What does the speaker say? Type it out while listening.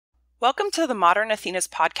Welcome to the Modern Athenas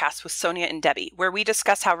podcast with Sonia and Debbie, where we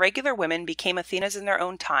discuss how regular women became Athenas in their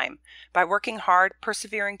own time by working hard,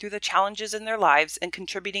 persevering through the challenges in their lives, and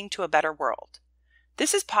contributing to a better world.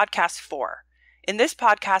 This is podcast 4. In this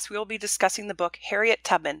podcast, we will be discussing the book Harriet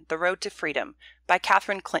Tubman, The Road to Freedom by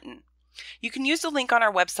Catherine Clinton. You can use the link on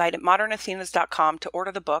our website at modernathenas.com to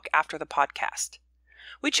order the book after the podcast.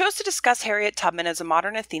 We chose to discuss Harriet Tubman as a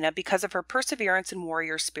modern Athena because of her perseverance and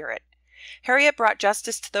warrior spirit. Harriet brought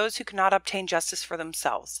justice to those who could not obtain justice for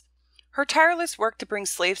themselves. Her tireless work to bring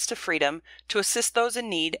slaves to freedom, to assist those in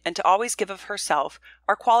need, and to always give of herself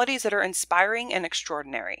are qualities that are inspiring and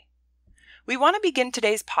extraordinary. We want to begin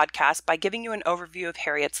today's podcast by giving you an overview of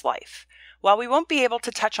Harriet's life. While we won't be able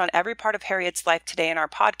to touch on every part of Harriet's life today in our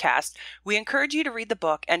podcast, we encourage you to read the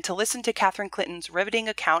book and to listen to Catherine Clinton's riveting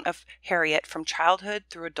account of Harriet from childhood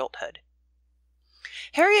through adulthood.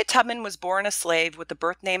 Harriet Tubman was born a slave with the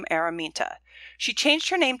birth name Araminta. She changed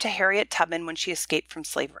her name to Harriet Tubman when she escaped from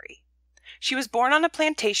slavery. She was born on a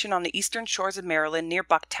plantation on the eastern shores of Maryland near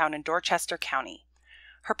Bucktown in Dorchester County.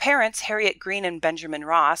 Her parents, Harriet Green and Benjamin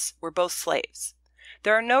Ross, were both slaves.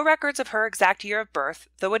 There are no records of her exact year of birth,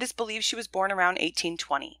 though it is believed she was born around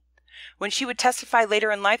 1820. When she would testify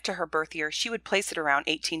later in life to her birth year, she would place it around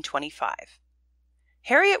 1825.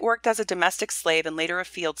 Harriet worked as a domestic slave and later a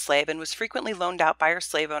field slave and was frequently loaned out by her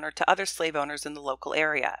slave owner to other slave owners in the local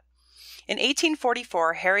area. In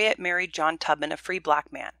 1844, Harriet married John Tubman, a free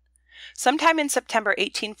black man. Sometime in September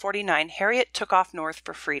 1849, Harriet took off north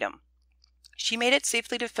for freedom. She made it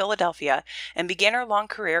safely to Philadelphia and began her long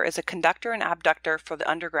career as a conductor and abductor for the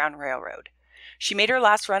Underground Railroad. She made her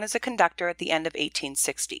last run as a conductor at the end of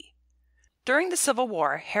 1860. During the Civil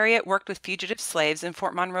War, Harriet worked with fugitive slaves in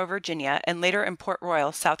Fort Monroe, Virginia, and later in Port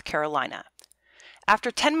Royal, South Carolina. After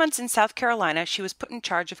 10 months in South Carolina, she was put in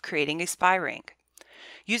charge of creating a spy ring.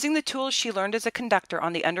 Using the tools she learned as a conductor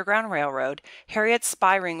on the Underground Railroad, Harriet's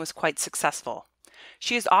spy ring was quite successful.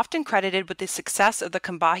 She is often credited with the success of the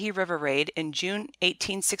Combahee River Raid in June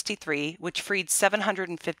 1863, which freed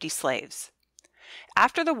 750 slaves.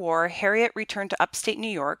 After the war, Harriet returned to upstate New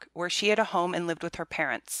York, where she had a home and lived with her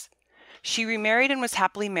parents. She remarried and was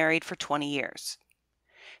happily married for 20 years.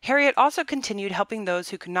 Harriet also continued helping those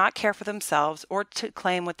who could not care for themselves or to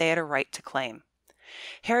claim what they had a right to claim.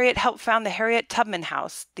 Harriet helped found the Harriet Tubman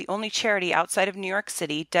House, the only charity outside of New York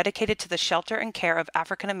City dedicated to the shelter and care of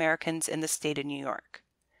African Americans in the state of New York.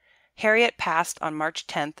 Harriet passed on March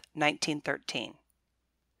 10, 1913.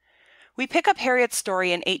 We pick up Harriet's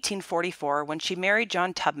story in 1844 when she married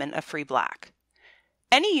John Tubman, a free black.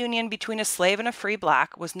 Any union between a slave and a free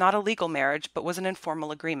black was not a legal marriage but was an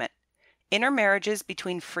informal agreement. Intermarriages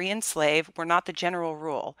between free and slave were not the general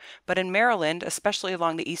rule, but in Maryland, especially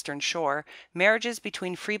along the eastern shore, marriages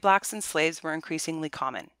between free blacks and slaves were increasingly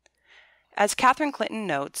common. As Catherine Clinton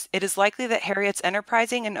notes, it is likely that Harriet's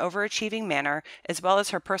enterprising and overachieving manner, as well as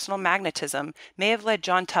her personal magnetism, may have led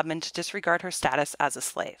John Tubman to disregard her status as a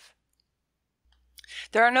slave.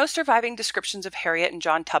 There are no surviving descriptions of Harriet and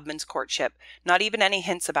John Tubman's courtship, not even any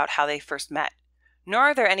hints about how they first met. Nor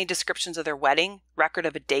are there any descriptions of their wedding, record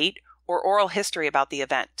of a date, or oral history about the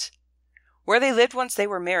event. Where they lived once they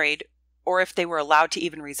were married, or if they were allowed to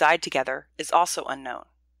even reside together, is also unknown.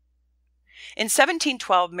 In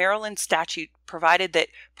 1712, Maryland statute provided that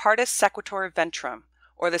partus sequitur ventrum,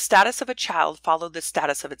 or the status of a child, followed the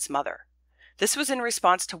status of its mother. This was in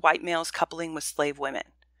response to white males coupling with slave women.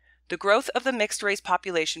 The growth of the mixed-race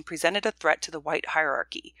population presented a threat to the white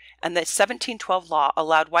hierarchy, and the 1712 law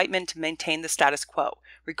allowed white men to maintain the status quo,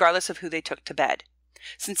 regardless of who they took to bed.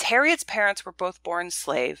 Since Harriet's parents were both born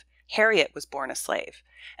slave, Harriet was born a slave,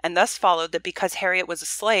 and thus followed that because Harriet was a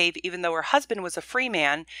slave, even though her husband was a free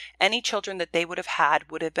man, any children that they would have had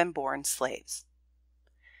would have been born slaves.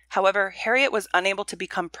 However, Harriet was unable to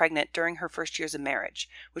become pregnant during her first years of marriage,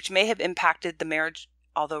 which may have impacted the marriage,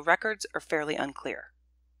 although records are fairly unclear.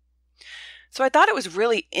 So I thought it was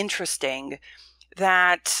really interesting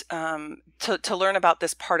that to learn about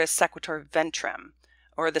this partus sequitur ventrum,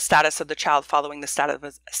 or the status of the child following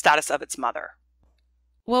the status of its mother.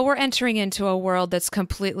 Well, we're entering into a world that's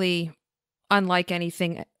completely unlike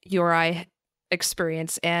anything you or I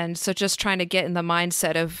experience. And so just trying to get in the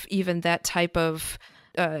mindset of even that type of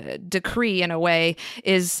decree in a way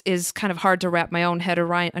is kind of hard to wrap my own head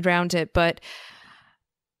around it. But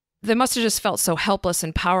they must have just felt so helpless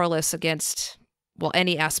and powerless against, well,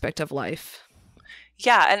 any aspect of life.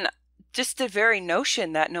 Yeah, and just the very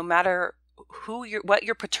notion that no matter what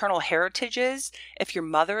your paternal heritage is, if your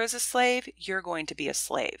mother is a slave, you're going to be a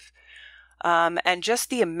slave. And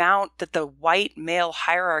just the amount that the white male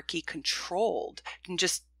hierarchy controlled, and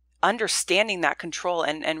just understanding that control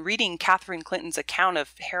and reading Catherine Clinton's account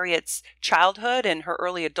of Harriet's childhood and her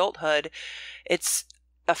early adulthood, it's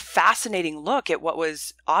a fascinating look at what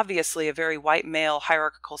was obviously a very white male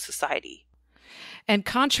hierarchical society. And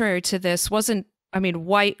contrary to this,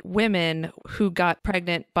 white women who got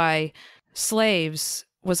pregnant by slaves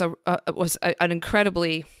was an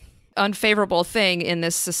incredibly unfavorable thing in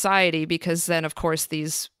this society, because then, of course,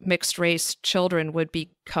 these mixed race children would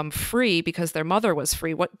become free because their mother was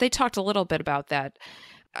free. What they talked a little bit about that.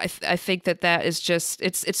 I think that is just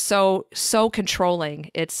it's so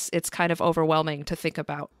controlling. It's kind of overwhelming to think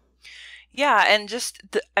about. Yeah, and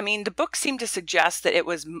the book seemed to suggest that it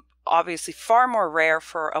was obviously far more rare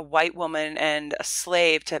for a white woman and a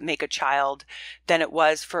slave to make a child than it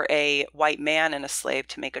was for a white man and a slave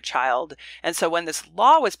to make a child. And so when this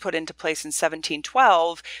law was put into place in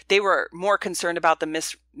 1712, they were more concerned about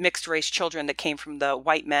the mixed race children that came from the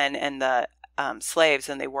white men and the slaves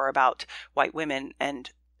than they were about white women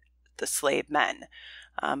and the slave men.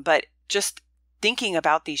 But just thinking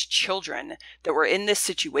about these children that were in this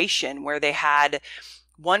situation where they had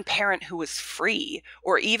one parent who was free,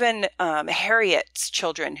 or even Harriet's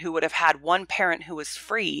children who would have had one parent who was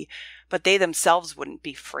free, but they themselves wouldn't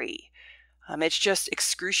be free. It's just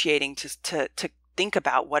excruciating to think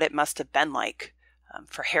about what it must have been like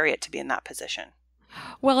for Harriet to be in that position.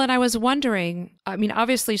 Well, and I was wondering,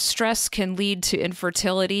 obviously stress can lead to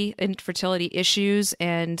infertility issues,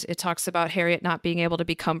 and it talks about Harriet not being able to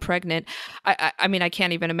become pregnant. I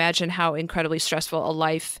can't even imagine how incredibly stressful a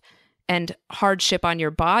life and hardship on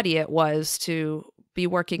your body it was to be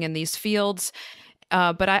working in these fields.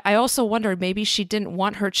 But I also wondered, maybe she didn't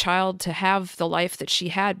want her child to have the life that she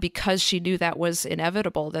had because she knew that was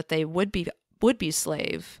inevitable, that they would be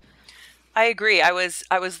slave. I agree. I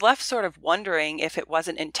was left sort of wondering if it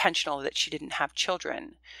wasn't intentional that she didn't have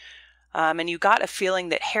children. And you got a feeling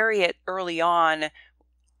that Harriet early on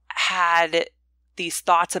had these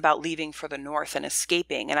thoughts about leaving for the North and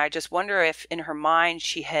escaping. And I just wonder if in her mind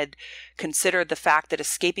she had considered the fact that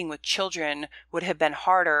escaping with children would have been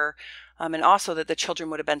harder, and also that the children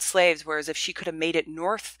would have been slaves, whereas if she could have made it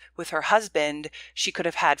north with her husband, she could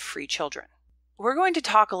have had free children. We're going to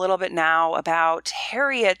talk a little bit now about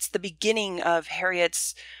the beginning of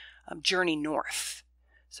Harriet's journey north.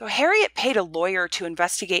 So Harriet paid a lawyer to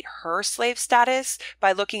investigate her slave status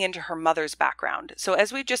by looking into her mother's background. So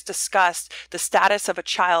as we've just discussed, the status of a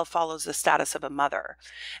child follows the status of a mother.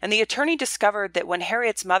 And the attorney discovered that when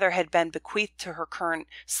Harriet's mother had been bequeathed to her current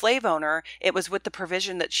slave owner, it was with the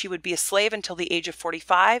provision that she would be a slave until the age of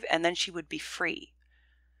 45, and then she would be free.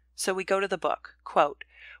 So we go to the book. Quote,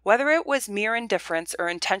 "Whether it was mere indifference or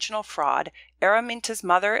intentional fraud, Araminta's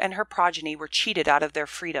mother and her progeny were cheated out of their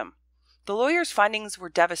freedom. The lawyer's findings were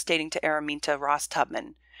devastating to Araminta Ross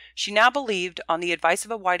Tubman. She now believed, on the advice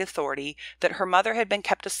of a white authority, that her mother had been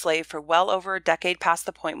kept a slave for well over a decade past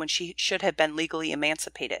the point when she should have been legally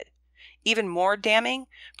emancipated. Even more damning,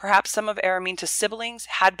 perhaps some of Araminta's siblings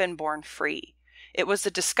had been born free. It was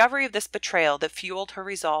the discovery of this betrayal that fueled her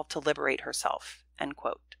resolve to liberate herself." End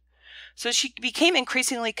quote. So she became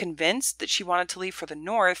increasingly convinced that she wanted to leave for the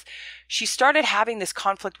North. She started having this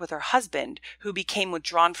conflict with her husband, who became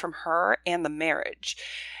withdrawn from her and the marriage.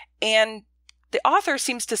 And the author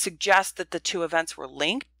seems to suggest that the two events were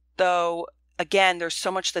linked, though, again, there's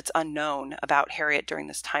so much that's unknown about Harriet during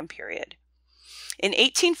this time period. In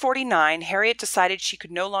 1849, Harriet decided she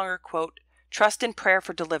could no longer, quote, "trust in prayer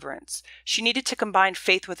for deliverance. She needed to combine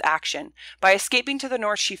faith with action. By escaping to the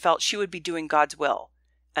North, she felt she would be doing God's will."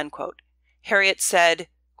 End quote. Harriet said,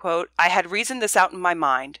 quote, "I had reasoned this out in my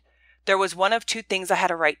mind. There was one of two things I had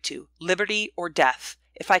a right to, liberty or death.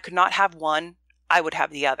 If I could not have one, I would have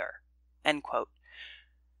the other." End quote.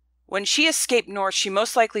 When she escaped north, she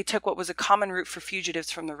most likely took what was a common route for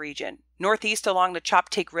fugitives from the region, northeast along the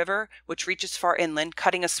Choptank River, which reaches far inland,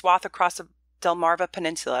 cutting a swath across the Delmarva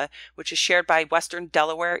Peninsula, which is shared by western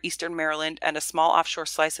Delaware, eastern Maryland, and a small offshore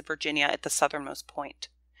slice of Virginia at the southernmost point.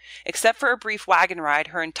 Except for a brief wagon ride,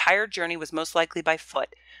 her entire journey was most likely by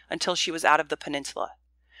foot until she was out of the peninsula.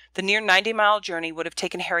 The near 90-mile journey would have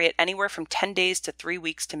taken Harriet anywhere from 10 days to 3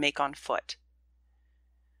 weeks to make on foot.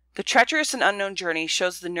 The treacherous and unknown journey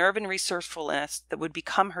shows the nerve and resourcefulness that would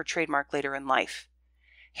become her trademark later in life.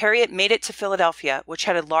 Harriet made it to Philadelphia, which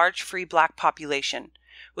had a large free black population.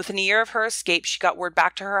 Within a year of her escape, she got word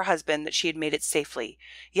back to her husband that she had made it safely.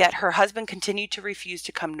 Yet her husband continued to refuse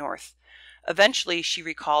to come north. Eventually, she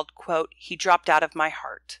recalled, quote, "he dropped out of my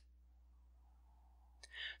heart."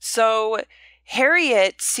 So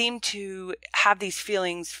Harriet seemed to have these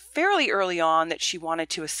feelings fairly early on that she wanted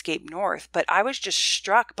to escape north, but I was just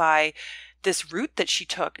struck by this route that she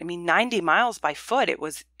took. I mean, 90 miles by foot.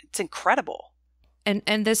 It's incredible.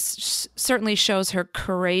 And this certainly shows her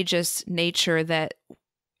courageous nature that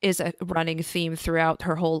is a running theme throughout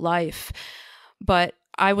her whole life. But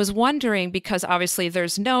I was wondering, because obviously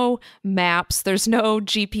there's no maps, there's no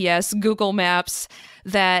GPS, Google Maps,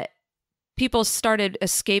 that people started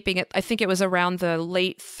escaping it. I think it was around the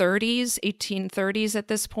late 30s, 1830s at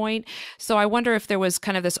this point. So I wonder if there was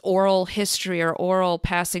kind of this oral history or oral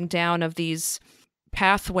passing down of these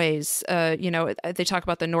pathways. They talk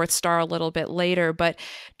about the North Star a little bit later, but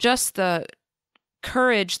just the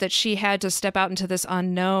courage that she had to step out into this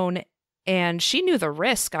unknown. And she knew the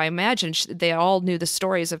risk. I imagine they all knew the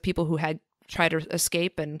stories of people who had tried to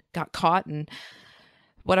escape and got caught and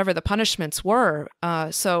whatever the punishments were.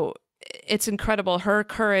 So it's incredible. Her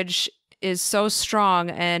courage is so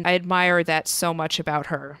strong, and I admire that so much about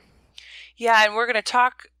her. Yeah, and we're going to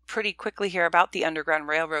talk pretty quickly here about the Underground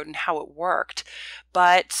Railroad and how it worked.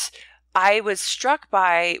 But I was struck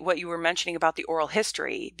by what you were mentioning about the oral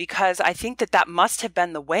history, because I think that must have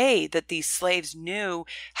been the way that these slaves knew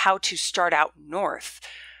how to start out north.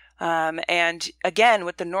 And again,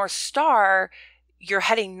 with the North Star, you're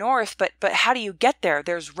heading north, but how do you get there?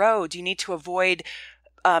 There's roads. You need to avoid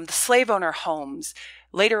the slave owner homes.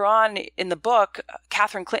 Later on in the book,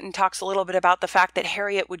 Catherine Clinton talks a little bit about the fact that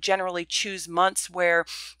Harriet would generally choose months where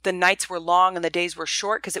the nights were long and the days were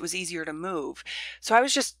short because it was easier to move. So I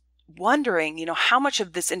was just wondering, how much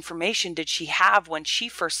of this information did she have when she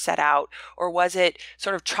first set out? Or was it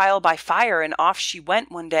sort of trial by fire and off she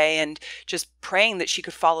went one day and just praying that she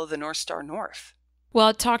could follow the North Star north? Well,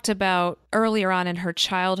 it talked about earlier on in her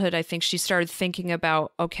childhood, I think she started thinking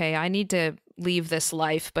about, okay, I need to leave this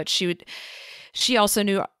life, but she also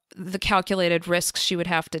knew the calculated risks she would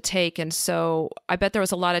have to take. And so I bet there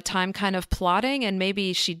was a lot of time kind of plotting, and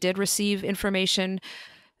maybe she did receive information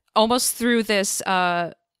almost through this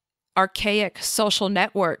archaic social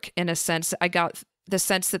network, in a sense. I got the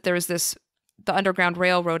sense that there was the Underground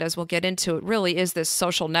Railroad, as we'll get into, it really is this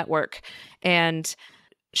social network. And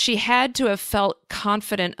she had to have felt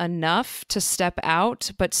confident enough to step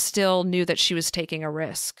out, but still knew that she was taking a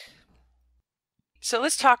risk. So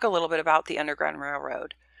let's talk a little bit about the Underground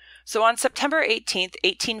Railroad. So on September 18th,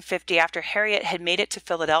 1850, after Harriet had made it to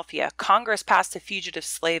Philadelphia, Congress passed a fugitive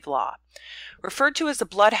slave law. Referred to as the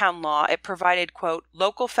Bloodhound Law, it provided, quote,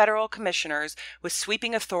 local federal commissioners with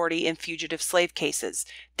sweeping authority in fugitive slave cases.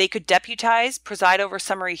 They could deputize, preside over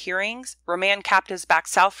summary hearings, remand captives back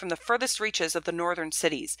south from the furthest reaches of the northern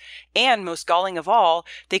cities, and, most galling of all,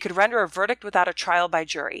 they could render a verdict without a trial by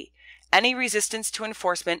jury. Any resistance to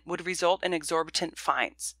enforcement would result in exorbitant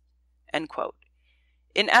fines, end quote.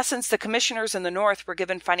 In essence, the commissioners in the North were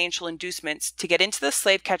given financial inducements to get into the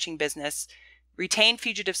slave-catching business, retain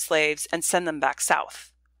fugitive slaves, and send them back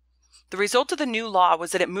south. The result of the new law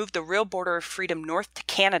was that it moved the real border of freedom north to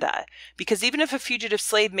Canada, because even if a fugitive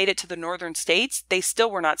slave made it to the northern states, they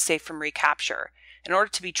still were not safe from recapture. In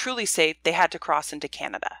order to be truly safe, they had to cross into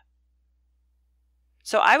Canada.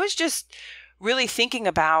 So I was just really thinking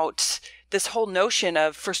about this whole notion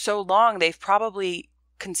of, for so long, they've probably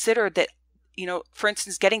considered that, for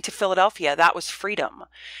instance, getting to Philadelphia, that was freedom.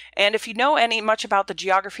 And if you know much about the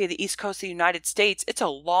geography of the East Coast of the United States, it's a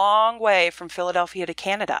long way from Philadelphia to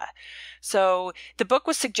Canada. So the book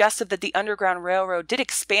was suggestive that the Underground Railroad did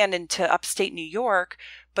expand into upstate New York,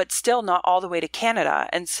 but still not all the way to Canada.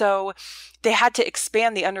 And so they had to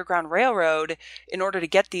expand the Underground Railroad in order to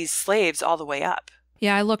get these slaves all the way up.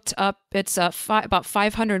 Yeah, I looked up. It's about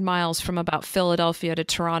 500 miles from about Philadelphia to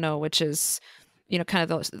Toronto, which is,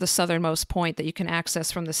 kind of the southernmost point that you can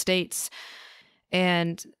access from the States.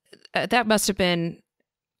 And that must have been,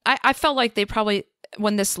 I felt like they probably,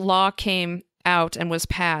 when this law came out and was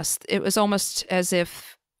passed, it was almost as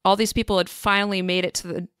if all these people had finally made it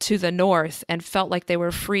to the north and felt like they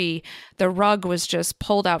were free. The rug was just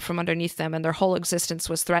pulled out from underneath them, and their whole existence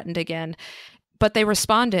was threatened again. But they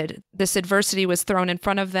responded. This adversity was thrown in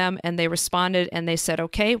front of them, and they responded, and they said,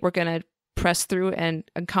 okay, we're going to press through and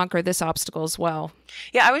conquer this obstacle as well.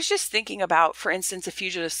 Yeah, I was just thinking about, for instance, a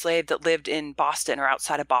fugitive slave that lived in Boston or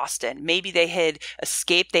outside of Boston. Maybe they had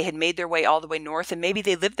escaped, they had made their way all the way north, and maybe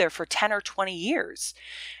they lived there for 10 or 20 years.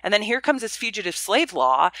 And then here comes this fugitive slave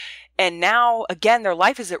law, and now, again, their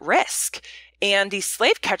life is at risk. And these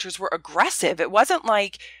slave catchers were aggressive. It wasn't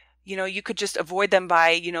like, you could just avoid them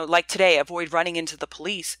by, like today, avoid running into the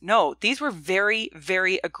police. No, these were very,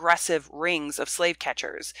 very aggressive rings of slave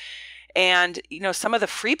catchers. And, some of the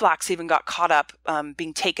free blacks even got caught up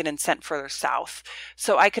being taken and sent further south.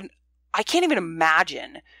 So I can't even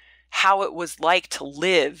imagine how it was like to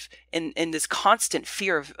live in this constant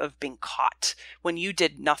fear of being caught when you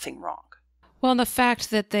did nothing wrong. Well, and the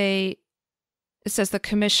fact that it says the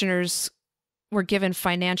commissioners were given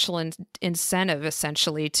financial incentive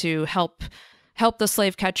essentially to help the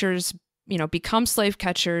slave catchers, become slave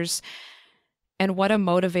catchers, and what a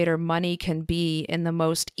motivator money can be in the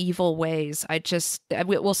most evil ways.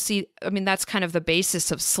 We'll see. I mean, that's kind of the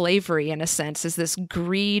basis of slavery in a sense, is this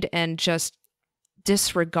greed and just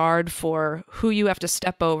disregard for who you have to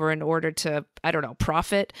step over in order to, I don't know,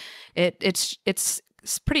 profit. It's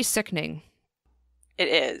pretty sickening. It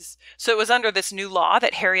is. So it was under this new law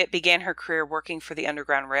that Harriet began her career working for the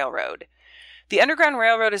Underground Railroad. The Underground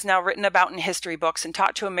Railroad is now written about in history books and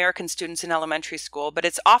taught to American students in elementary school, but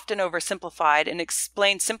it's often oversimplified and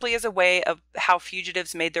explained simply as a way of how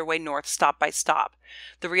fugitives made their way north stop by stop.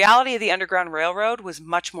 The reality of the Underground Railroad was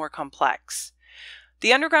much more complex.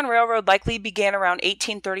 The Underground Railroad likely began around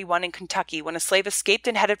 1831 in Kentucky when a slave escaped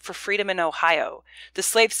and headed for freedom in Ohio. The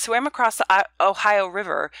slave swam across the Ohio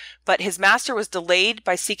River, but his master was delayed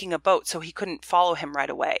by seeking a boat, so he couldn't follow him right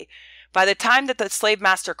away. By the time that the slave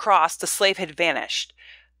master crossed, the slave had vanished.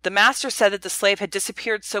 The master said that the slave had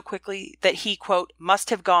disappeared so quickly that he, quote, must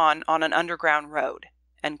have gone on an underground road,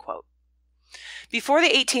 end quote. Before the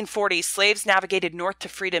 1840s, slaves navigated north to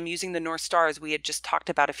freedom using the North Star, as we had just talked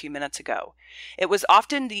about a few minutes ago. It was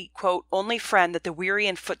often the, quote, only friend that the weary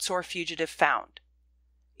and footsore fugitive found.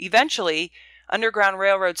 Eventually, Underground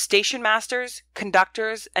Railroad station masters,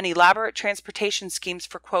 conductors, and elaborate transportation schemes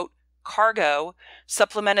for, quote, cargo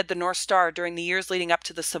supplemented the North Star during the years leading up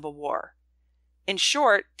to the Civil War. In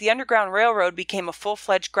short, the Underground Railroad became a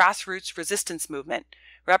full-fledged grassroots resistance movement,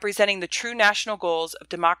 representing the true national goals of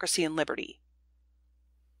democracy and liberty.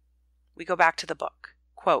 We go back to the book.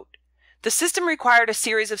 Quote, the system required a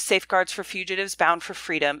series of safeguards for fugitives bound for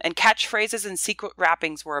freedom, and catchphrases and secret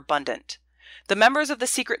wrappings were abundant. The members of the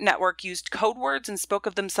secret network used code words and spoke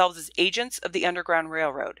of themselves as agents of the Underground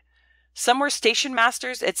Railroad. Some were station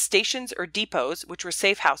masters at stations or depots, which were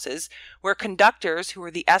safe houses, where conductors, who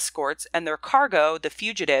were the escorts, and their cargo, the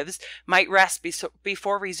fugitives, might rest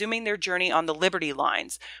before resuming their journey on the Liberty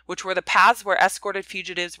lines, which were the paths where escorted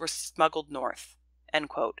fugitives were smuggled north. End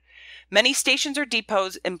quote. Many stations or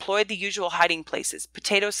depots employed the usual hiding places,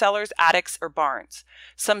 potato cellars, attics, or barns.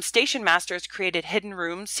 Some station masters created hidden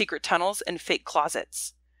rooms, secret tunnels, and fake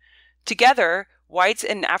closets. Together, whites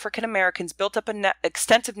and African Americans built up an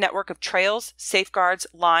extensive network of trails, safeguards,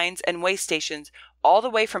 lines, and way stations all the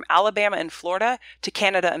way from Alabama and Florida to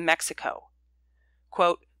Canada and Mexico.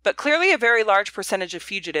 Quote, but clearly a very large percentage of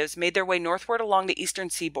fugitives made their way northward along the eastern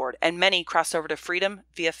seaboard, and many crossed over to freedom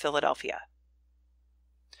via Philadelphia.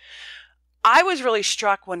 I was really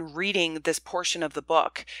struck when reading this portion of the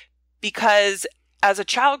book because as a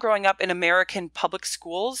child growing up in American public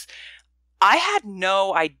schools, I had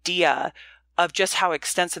no idea of just how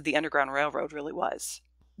extensive the Underground Railroad really was.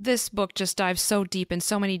 This book just dives so deep in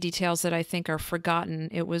so many details that I think are forgotten.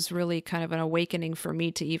 It was really kind of an awakening for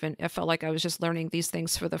me I felt like I was just learning these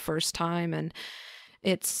things for the first time. And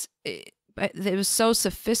it was so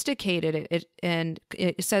sophisticated, and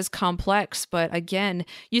it says complex, but again,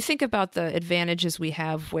 you think about the advantages we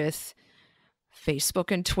have with Facebook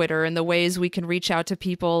and Twitter and the ways we can reach out to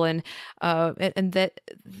people, and that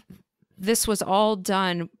this was all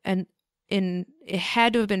done, and it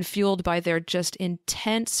had to have been fueled by their just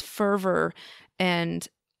intense fervor and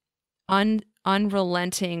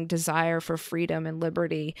unrelenting desire for freedom and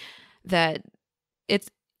liberty, that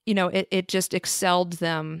it just excelled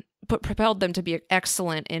them, propelled them to be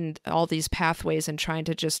excellent in all these pathways and trying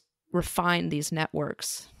to just refine these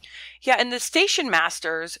networks. Yeah, and the station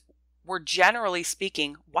masters were generally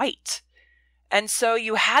speaking white. And so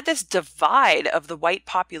you had this divide of the white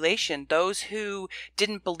population, those who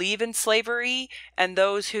didn't believe in slavery and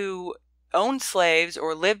those who owned slaves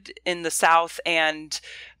or lived in the South and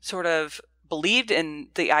sort of believed in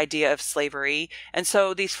the idea of slavery. And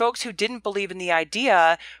so these folks who didn't believe in the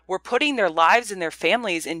idea were putting their lives and their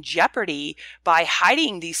families in jeopardy by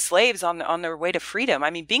hiding these slaves on their way to freedom. I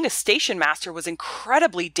mean, being a station master was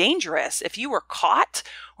incredibly dangerous. If you were caught,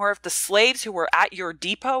 or if the slaves who were at your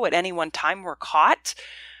depot at any one time were caught,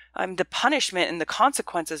 the punishment and the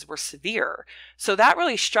consequences were severe. So that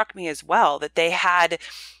really struck me as well, that they had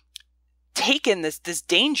taken this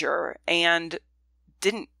danger and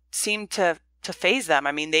didn't seem to faze them.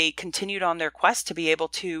 I mean, they continued on their quest to be able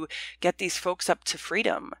to get these folks up to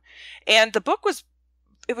freedom. And the book was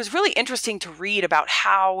really interesting to read about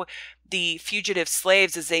how the fugitive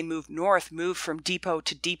slaves, as they moved north, moved from depot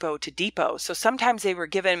to depot to depot. So sometimes they were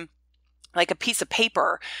given like a piece of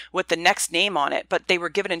paper with the next name on it, but they were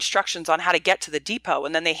given instructions on how to get to the depot.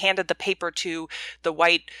 And then they handed the paper to the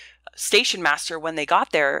white station master when they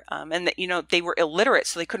got there. They were illiterate,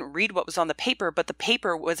 so they couldn't read what was on the paper, but the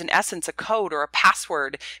paper was in essence a code or a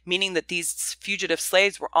password, meaning that these fugitive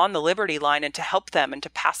slaves were on the Liberty Line and to help them and to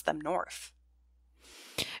pass them north.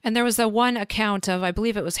 And there was the one account of, I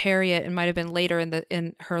believe it was Harriet, it might have been later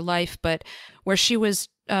in her life, but where she was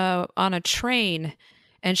on a train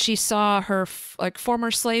and she saw her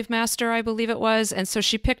former slave master, I believe it was, and so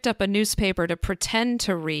she picked up a newspaper to pretend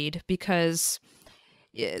to read because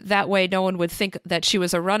that way no one would think that she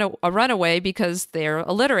was a runaway because they're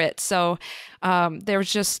illiterate. So there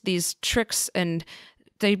was just these tricks, and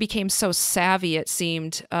they became so savvy, it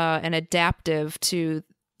seemed, and adaptive to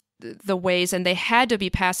the ways, and they had to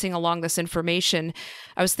be passing along this information.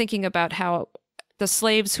 I was thinking about how the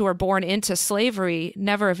slaves who are born into slavery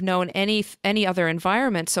never have known any other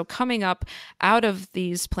environment. So coming up out of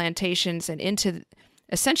these plantations and into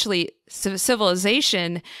essentially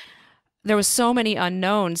civilization, there was so many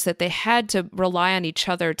unknowns that they had to rely on each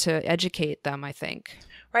other to educate them, I think.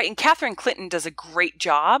 Right. And Catherine Clinton does a great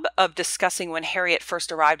job of discussing when Harriet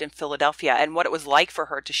first arrived in Philadelphia and what it was like for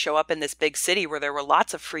her to show up in this big city where there were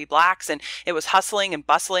lots of free blacks and it was hustling and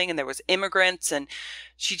bustling and there was immigrants. And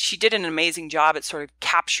she did an amazing job at sort of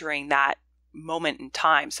capturing that moment in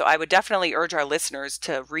time. So I would definitely urge our listeners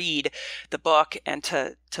to read the book and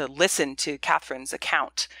to listen to Catherine's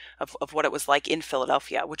account of what it was like in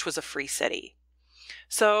Philadelphia, which was a free city.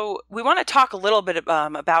 So we want to talk a little bit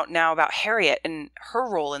about Harriet and her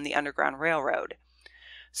role in the Underground Railroad.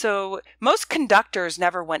 So most conductors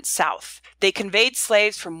never went south. They conveyed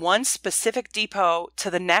slaves from one specific depot to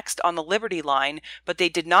the next on the Liberty Line, but they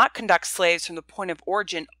did not conduct slaves from the point of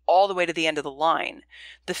origin all the way to the end of the line.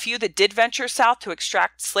 The few that did venture south to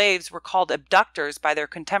extract slaves were called abductors by their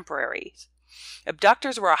contemporaries.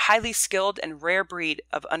 Abductors were a highly skilled and rare breed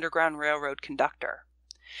of Underground Railroad conductor.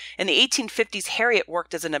 In the 1850s, Harriet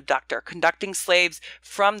worked as an abductor, conducting slaves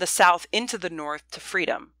from the South into the North to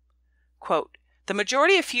freedom. Quote, "The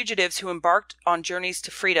majority of fugitives who embarked on journeys to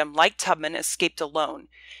freedom, like Tubman, escaped alone.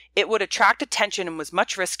 It would attract attention and was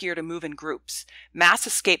much riskier to move in groups. Mass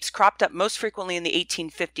escapes cropped up most frequently in the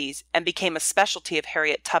 1850s and became a specialty of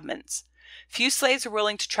Harriet Tubman's. Few slaves were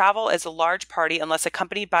willing to travel as a large party unless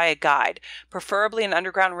accompanied by a guide, preferably an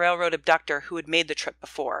Underground Railroad abductor who had made the trip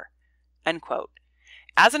before." End quote.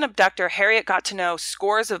 As an abductor, Harriet got to know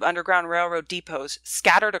scores of Underground Railroad depots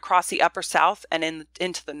scattered across the Upper South and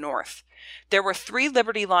into the North. There were 3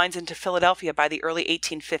 Liberty lines into Philadelphia by the early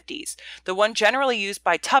 1850s. The one generally used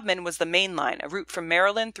by Tubman was the Main Line, a route from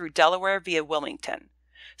Maryland through Delaware via Wilmington.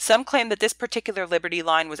 Some claim that this particular Liberty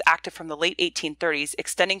Line was active from the late 1830s,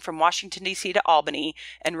 extending from Washington, D.C. to Albany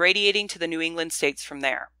and radiating to the New England states from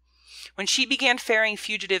there. When she began ferrying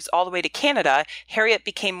fugitives all the way to Canada, Harriet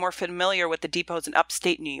became more familiar with the depots in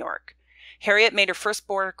upstate New York. Harriet made her first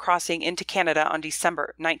border crossing into Canada on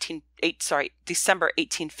December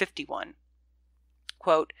 1851.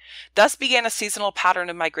 Quote, "Thus began a seasonal pattern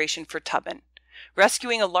of migration for Tubman,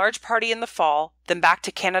 rescuing a large party in the fall, then back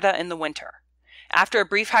to Canada in the winter. After a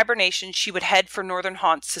brief hibernation, she would head for northern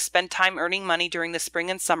haunts to spend time earning money during the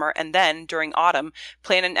spring and summer, and then, during autumn,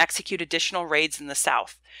 plan and execute additional raids in the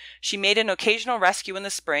south. She made an occasional rescue in the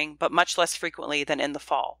spring, but much less frequently than in the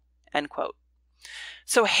fall." End quote.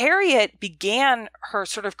 So Harriet began her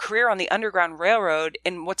sort of career on the Underground Railroad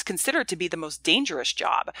in what's considered to be the most dangerous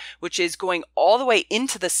job, which is going all the way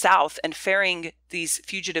into the South and ferrying these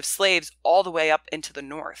fugitive slaves all the way up into the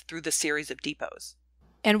North through the series of depots.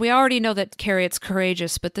 And we already know that Harriet's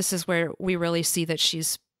courageous, but this is where we really see that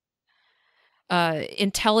she's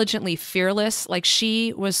intelligently fearless. Like,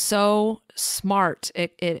 she was so smart,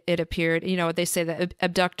 it appeared. You know, they say that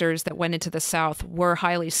abductors that went into the South were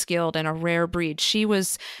highly skilled and a rare breed. She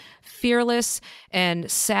was fearless and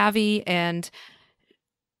savvy, and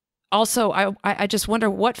also I just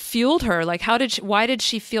wonder what fueled her. Like, why did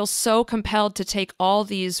she feel so compelled to take all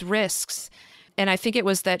these risks? And I think it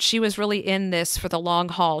was that she was really in this for the long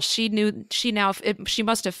haul. She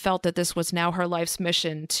must have felt that this was now her life's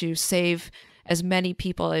mission to save as many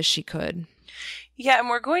people as she could. Yeah, and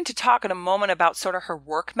we're going to talk in a moment about sort of her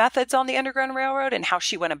work methods on the Underground Railroad and how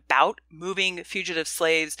she went about moving fugitive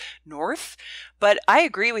slaves north. But I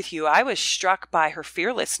agree with you. I was struck by her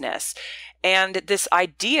fearlessness and this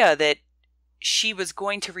idea that she was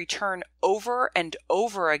going to return over and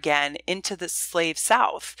over again into the slave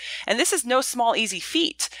South. And this is no small, easy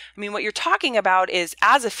feat. I mean, what you're talking about is,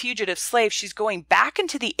 as a fugitive slave, she's going back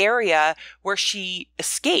into the area where she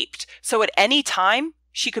escaped. So at any time,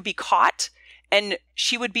 she could be caught and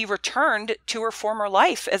she would be returned to her former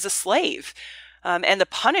life as a slave. And the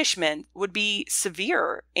punishment would be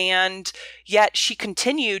severe. And yet she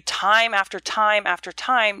continued time after time after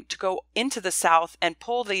time to go into the South and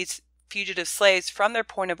pull these fugitive slaves from their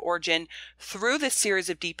point of origin through this series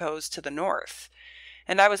of depots to the North.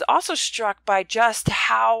 And I was also struck by just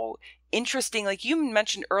how interesting, like you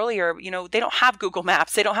mentioned earlier, they don't have Google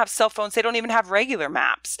Maps, they don't have cell phones, they don't even have regular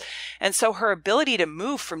maps. And so her ability to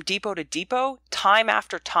move from depot to depot time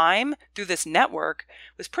after time through this network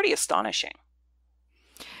was pretty astonishing.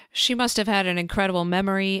 She must have had an incredible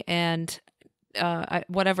memory, and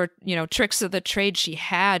whatever, tricks of the trade she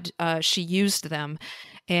had, she used them.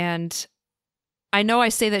 And I know I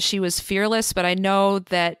say that she was fearless, but I know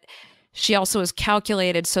that she also was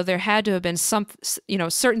calculated. So there had to have been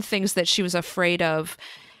certain things that she was afraid of,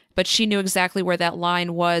 but she knew exactly where that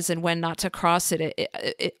line was and when not to cross it.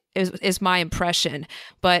 It is my impression.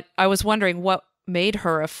 But I was wondering what made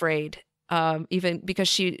her afraid, even because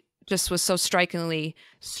she just was so strikingly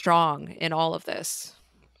strong in all of this.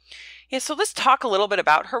 Yeah, so let's talk a little bit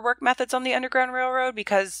about her work methods on the Underground Railroad,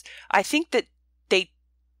 because I think that they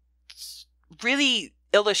really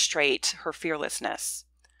illustrate her fearlessness.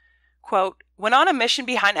 Quote, "When on a mission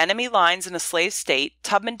behind enemy lines in a slave state,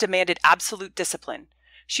 Tubman demanded absolute discipline.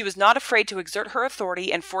 She was not afraid to exert her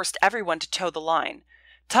authority and forced everyone to toe the line.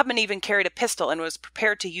 Tubman even carried a pistol and was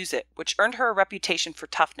prepared to use it, which earned her a reputation for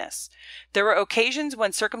toughness. There were occasions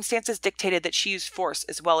when circumstances dictated that she used force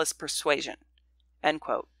as well as persuasion." End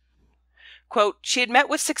quote. Quote, "She had met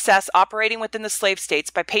with success operating within the slave states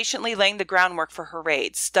by patiently laying the groundwork for her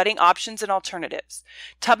raids, studying options and alternatives.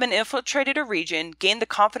 Tubman infiltrated a region, gained the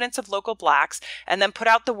confidence of local blacks, and then put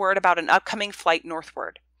out the word about an upcoming flight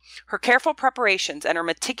northward. Her careful preparations and her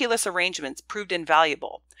meticulous arrangements proved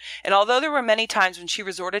invaluable. And although there were many times when she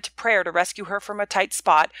resorted to prayer to rescue her from a tight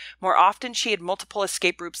spot, more often she had multiple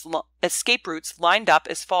escape routes lined up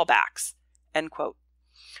as fallbacks." End quote.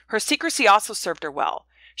 Her secrecy also served her well.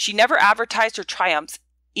 She never advertised her triumphs,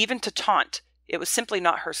 even to taunt. It was simply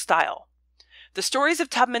not her style. The stories of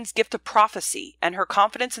Tubman's gift of prophecy and her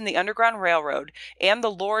confidence in the Underground Railroad and the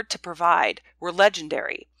Lord to provide were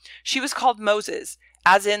legendary. She was called Moses,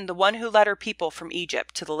 as in the one who led her people from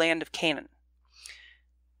Egypt to the land of Canaan.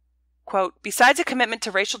 Quote, "Besides a commitment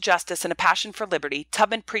to racial justice and a passion for liberty,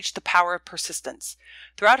 Tubman preached the power of persistence.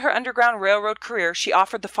 Throughout her Underground Railroad career, she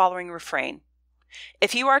offered the following refrain: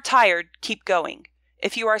 'If you are tired, keep going.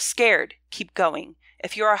 If you are scared, keep going.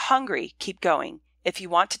 If you are hungry, keep going. If you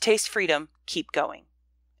want to taste freedom, keep going.'"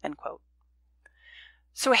 End quote.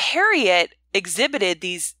 So Harriet exhibited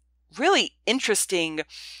these really interesting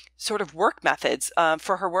sort of work methods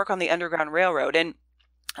for her work on the Underground Railroad. And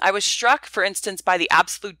I was struck, for instance, by the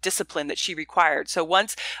absolute discipline that she required. So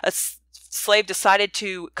once a slave decided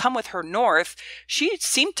to come with her north, she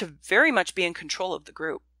seemed to very much be in control of the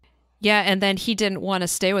group. Yeah, and then he didn't want to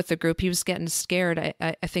stay with the group. He was getting scared.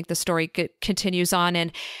 I think the story continues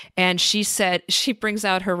on, and she said, she brings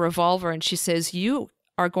out her revolver and she says, "You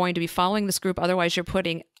are going to be following this group, otherwise you're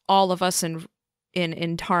putting all of us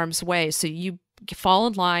in harm's way. So you fall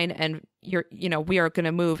in line, and we are going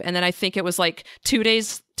to move." And then I think it was like 2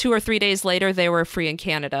 or 3 days later, they were free in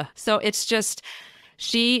Canada. So it's just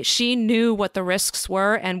she knew what the risks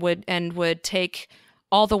were and would take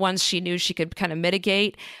all the ones she knew she could kind of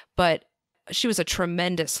mitigate. But she was a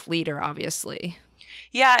tremendous leader, obviously.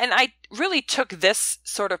 Yeah, and I really took this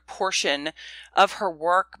sort of portion of her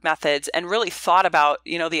work methods and really thought about,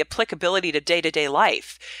 the applicability to day-to-day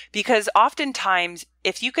life. Because oftentimes,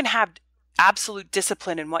 if you can have absolute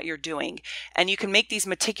discipline in what you're doing, and you can make these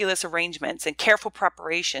meticulous arrangements and careful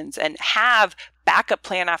preparations and have backup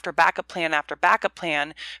plan after backup plan after backup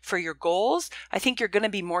plan for your goals, I think you're going to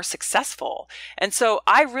be more successful. And so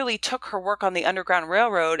I really took her work on the Underground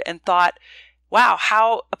Railroad and thought, wow,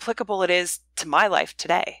 how applicable it is to my life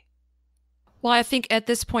today. Well, I think at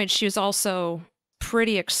this point she was also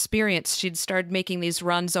pretty experienced. She'd started making these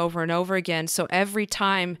runs over and over again. So every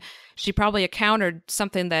time she probably encountered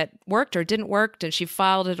something that worked or didn't work, and she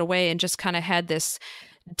filed it away and just kind of had this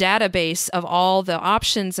database of all the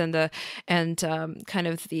options and kind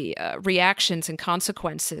of the reactions and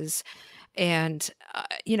consequences. And,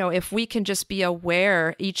 if we can just be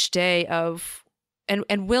aware each day of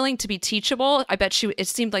and willing to be teachable. I bet it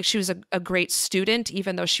seemed like she was a great student,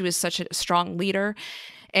 even though she was such a strong leader,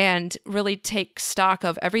 and really take stock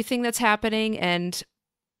of everything that's happening and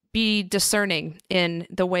be discerning in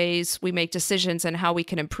the ways we make decisions and how we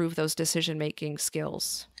can improve those decision-making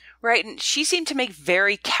skills. Right. And she seemed to make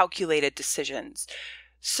very calculated decisions.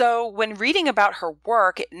 So when reading about her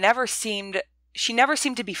work, she never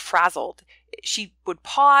seemed to be frazzled. She would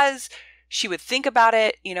pause. she would think about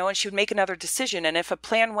it, and she would make another decision. And if a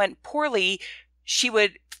plan went poorly, she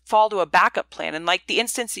would fall to a backup plan. And like the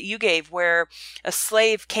instance that you gave where a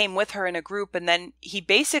slave came with her in a group and then he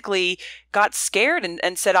basically got scared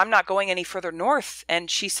and said, I'm not going any further north. And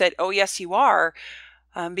she said, oh, yes, you are.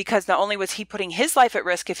 Because not only was he putting his life at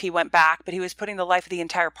risk if he went back, but he was putting the life of the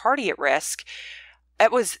entire party at risk.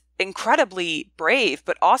 It was incredibly brave,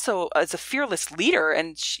 but also as a fearless leader.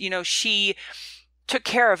 And, she took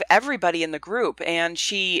care of everybody in the group, and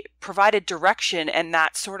she provided direction and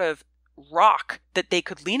that sort of rock that they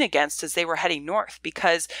could lean against as they were heading north.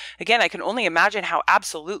 Because again, I can only imagine how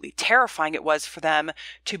absolutely terrifying it was for them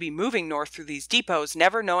to be moving north through these depots,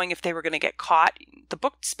 never knowing if they were going to get caught. The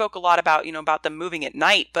book spoke a lot about, about them moving at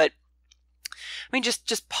night, but I mean,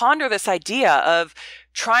 just ponder this idea of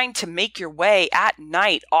trying to make your way at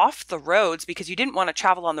night off the roads because you didn't want to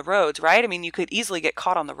travel on the roads, right? I mean, you could easily get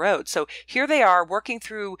caught on the road. So here they are working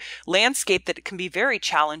through landscape that can be very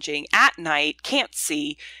challenging at night, can't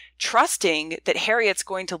see, trusting that Harriet's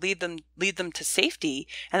going to lead them to safety.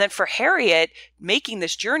 And then for Harriet, making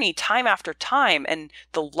this journey time after time and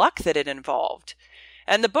the luck that it involved.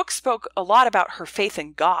 And the book spoke a lot about her faith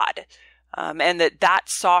in God. And that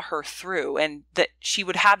saw her through, and that she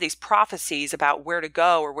would have these prophecies about where to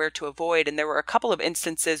go or where to avoid. And there were a couple of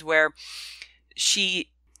instances where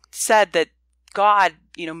she said that God,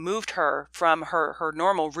 moved her from her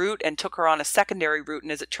normal route and took her on a secondary route.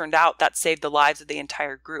 And as it turned out, that saved the lives of the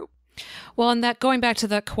entire group. Well, and that going back to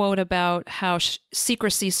that quote about how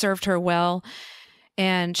secrecy served her well,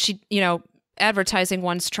 and she, advertising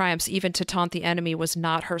one's triumphs even to taunt the enemy was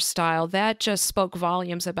not her style. That just spoke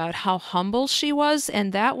volumes about how humble she was.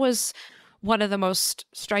 And that was one of the most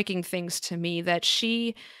striking things to me, that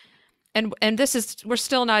she, and this is, we're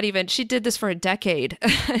still not even, she did this for a decade.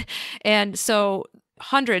 And so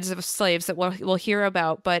hundreds of slaves that we'll hear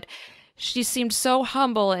about, but she seemed so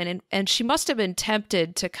humble, and she must have been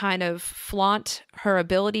tempted to kind of flaunt her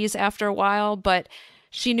abilities after a while, but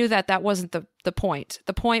she knew that wasn't the point.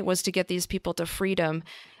 The point was to get these people to freedom,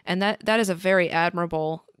 and that is a very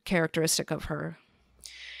admirable characteristic of her.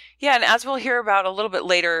 Yeah, and as we'll hear about a little bit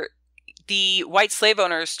later, the white slave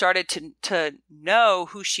owners started to know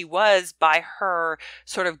who she was by her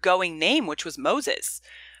sort of going name, which was Moses.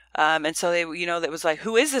 And so they, that was like,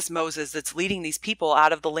 who is this Moses that's leading these people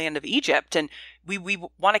out of the land of Egypt? And we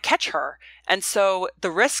want to catch her. And so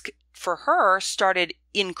the risk for her started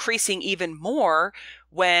increasing even more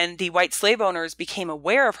when the white slave owners became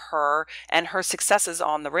aware of her and her successes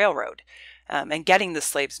on the railroad, and getting the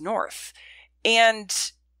slaves north.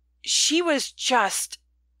 And she was just,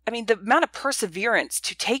 I mean, the amount of perseverance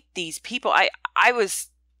to take these people. I was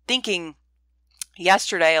thinking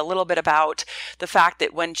yesterday a little bit about the fact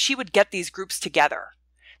that when she would get these groups together,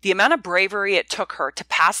 the amount of bravery it took her to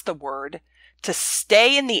pass the word, to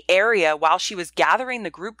stay in the area while she was gathering the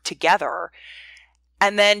group together,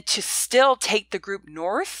 and then to still take the group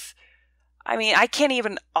north. I mean, I can't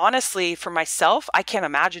even, honestly, for myself, I can't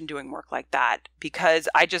imagine doing work like that, because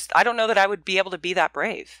I don't know that I would be able to be that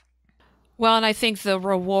brave. Well, and I think the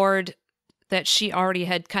reward that she already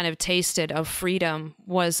had kind of tasted of freedom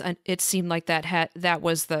was, it seemed like that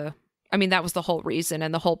was the whole reason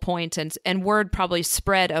and the whole point, and word probably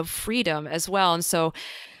spread of freedom as well. And so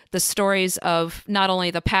the stories of not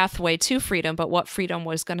only the pathway to freedom, but what freedom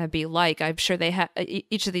was going to be like. I'm sure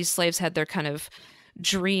each of these slaves had their kind of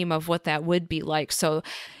dream of what that would be like. So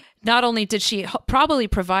not only did she probably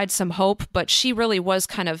provide some hope, but she really was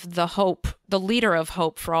kind of the leader of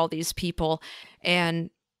hope for all these people. And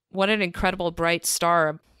what an incredible bright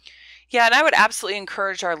star. Yeah, and I would absolutely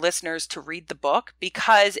encourage our listeners to read the book,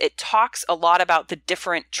 because it talks a lot about the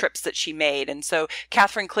different trips that she made. And so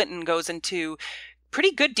Catherine Clinton goes into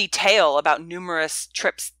pretty good detail about numerous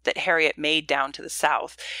trips that Harriet made down to the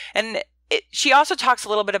South. And she also talks a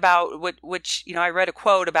little bit about which, I read a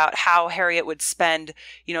quote about how Harriet would spend,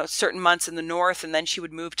 certain months in the North, and then she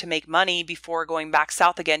would move to make money before going back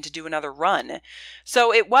south again to do another run.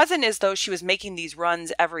 So it wasn't as though she was making these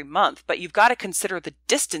runs every month, but you've got to consider the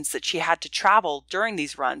distance that she had to travel during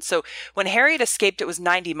these runs. So when Harriet escaped, it was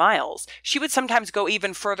 90 miles. She would sometimes go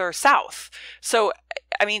even further south. So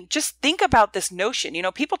I mean, just think about this notion.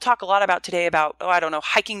 People talk a lot about today about,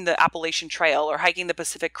 hiking the Appalachian Trail or hiking the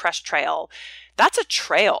Pacific Crest Trail. That's a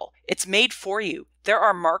trail. It's made for you. There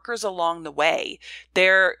are markers along the way.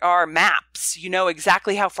 There are maps. You know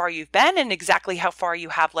exactly how far you've been and exactly how far you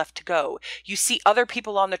have left to go. You see other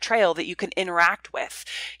people on the trail that you can interact with.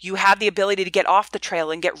 You have the ability to get off the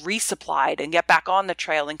trail and get resupplied and get back on the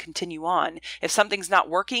trail and continue on. If something's not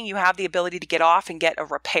working, you have the ability to get off and get a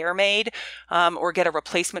repair made, or get a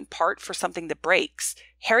replacement part for something that breaks.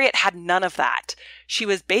 Harriet had none of that. She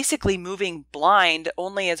was basically moving blind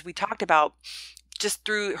only, as we talked about, just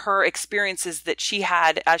through her experiences that she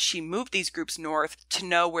had as she moved these groups north, to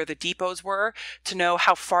know where the depots were, to know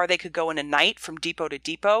how far they could go in a night from depot to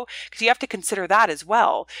depot, because you have to consider that as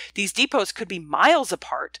well. These depots could be miles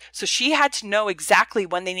apart, so she had to know exactly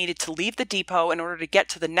when they needed to leave the depot in order to get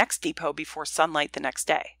to the next depot before sunlight the next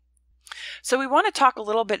day. So we want to talk a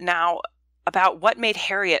little bit now about what made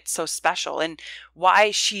Harriet so special and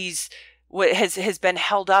why she's what has been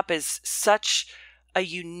held up as such a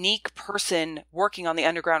unique person working on the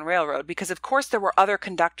Underground Railroad, because of course there were other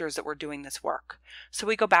conductors that were doing this work. So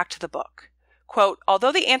we go back to the book. Quote,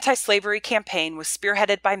 although the anti-slavery campaign was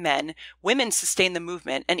spearheaded by men, women sustained the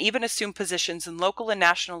movement and even assumed positions in local and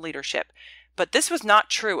national leadership. But this was not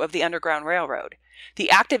true of the Underground Railroad. The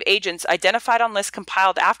active agents identified on lists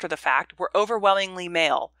compiled after the fact were overwhelmingly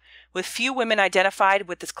male, with few women identified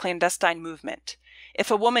with this clandestine movement. If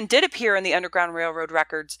a woman did appear in the Underground Railroad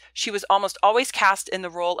records, she was almost always cast in the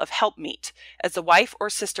role of helpmeet, as the wife or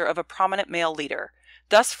sister of a prominent male leader.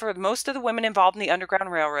 Thus, for most of the women involved in the Underground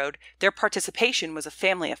Railroad, their participation was a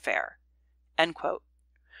family affair. End quote.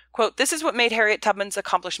 Quote, this is what made Harriet Tubman's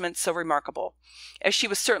accomplishments so remarkable, as she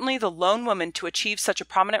was certainly the lone woman to achieve such a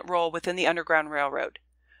prominent role within the Underground Railroad.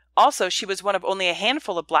 Also, she was one of only a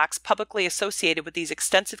handful of blacks publicly associated with these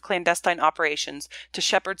extensive clandestine operations to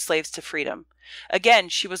shepherd slaves to freedom. Again,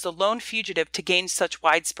 she was the lone fugitive to gain such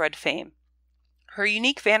widespread fame. Her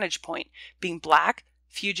unique vantage point, being black,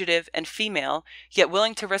 fugitive, and female, yet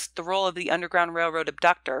willing to risk the role of the Underground Railroad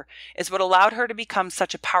abductor, is what allowed her to become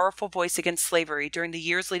such a powerful voice against slavery during the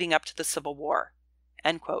years leading up to the Civil War.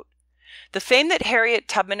 End quote. The fame that Harriet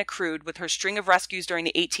Tubman accrued with her string of rescues during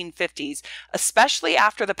the 1850s, especially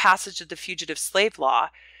after the passage of the Fugitive Slave Law,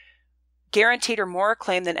 guaranteed her more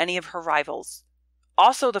acclaim than any of her rivals.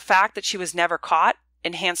 Also, the fact that she was never caught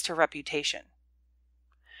enhanced her reputation.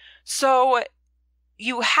 So,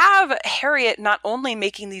 you have Harriet not only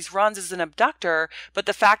making these runs as an abductor, but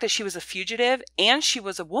the fact that she was a fugitive and she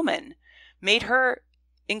was a woman made her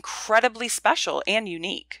incredibly special and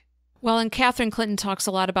unique. Well, and Catherine Clinton talks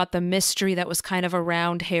a lot about the mystery that was kind of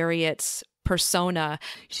around Harriet's persona.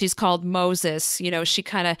 She's called Moses. You know, she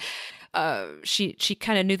kind of she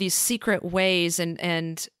kind of knew these secret ways,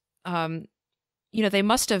 and you know, they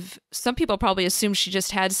must have. Some people probably assumed she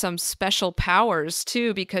just had some special powers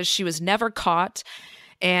too, because she was never caught,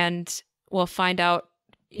 and we'll find out,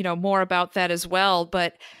 you know, more about that as well.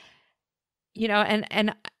 But you know,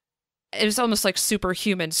 and it was almost like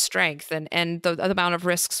superhuman strength and the amount of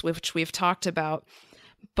risks which we've talked about.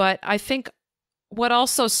 But I think what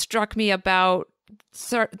also struck me about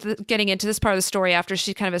getting into this part of the story, after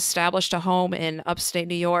she kind of established a home in upstate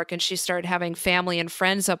New York and she started having family and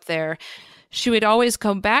friends up there, she would always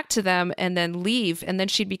come back to them and then leave. And then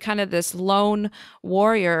she'd be kind of this lone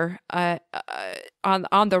warrior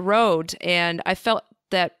on the road. And I felt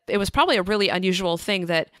that it was probably a really unusual thing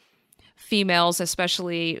that females,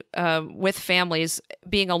 especially with families,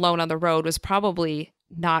 being alone on the road was probably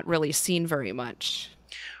not really seen very much.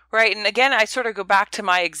 Right. And again, I sort of go back to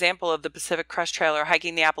my example of the Pacific Crest Trail or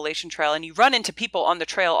hiking the Appalachian Trail, and you run into people on the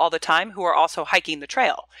trail all the time who are also hiking the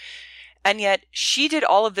trail. And yet she did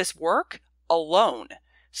all of this work alone.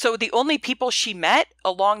 So the only people she met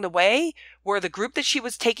along the way were the group that she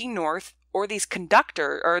was taking north, or these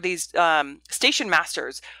conductor or these station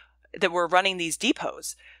masters that were running these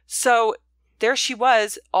depots. So there she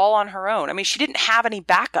was all on her own. I mean, she didn't have any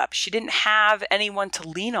backup. She didn't have anyone to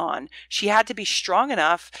lean on. She had to be strong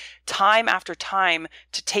enough time after time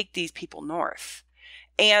to take these people north.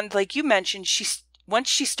 And like you mentioned, once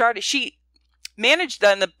she started, she managed,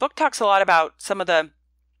 and the book talks a lot about some of the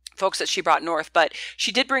folks that she brought north, but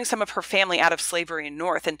she did bring some of her family out of slavery in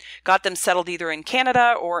north and got them settled either in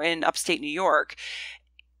Canada or in upstate New York.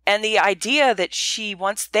 And the idea that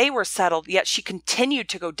once they were settled, yet she continued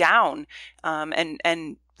to go down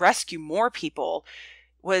and rescue more people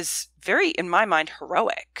was very, in my mind,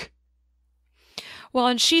 heroic. Well,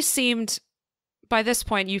 and she seemed, by this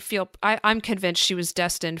point, I'm convinced she was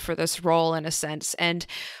destined for this role in a sense. And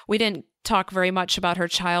we didn't talk very much about her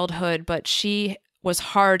childhood, but she was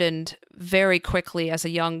hardened very quickly as a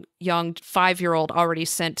young 5-year-old already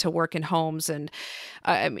sent to work in homes. And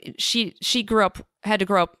I mean, she had to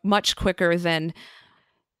grow up much quicker than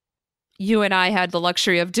you and I had the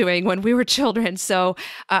luxury of doing when we were children. So,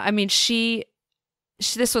 I mean,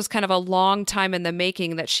 this was kind of a long time in the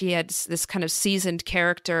making that she had this kind of seasoned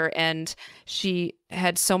character, and she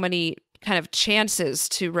had so many kind of chances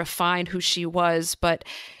to refine who she was. But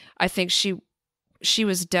I think she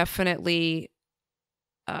was definitely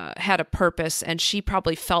had a purpose, and she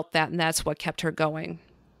probably felt that, and that's what kept her going.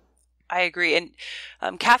 I agree.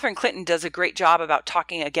 And Catherine Clinton does a great job about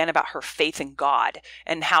talking again about her faith in God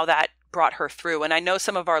and how that brought her through. And I know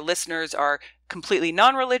some of our listeners are completely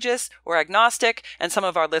non-religious or agnostic, and some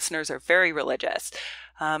of our listeners are very religious.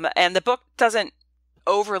 And the book doesn't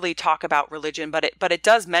overly talk about religion, but it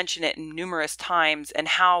does mention it in numerous times, and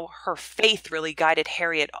how her faith really guided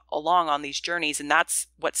Harriet along on these journeys. And that's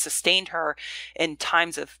what sustained her in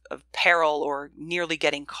times of peril or nearly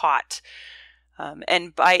getting caught.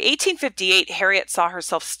 And by 1858, Harriet saw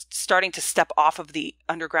herself starting to step off of the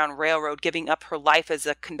Underground Railroad, giving up her life as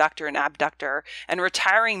a conductor and abductor, and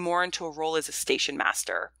retiring more into a role as a station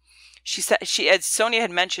master. As Sonia had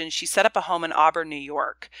mentioned, she set up a home in Auburn, New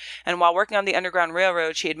York. And while working on the Underground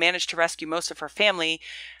Railroad, she had managed to rescue most of her family,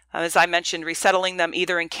 as I mentioned, resettling them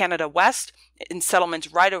either in Canada West, in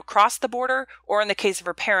settlements right across the border, or in the case of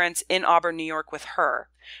her parents, in Auburn, New York with her.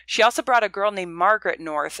 She also brought a girl named Margaret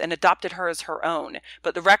north and adopted her as her own,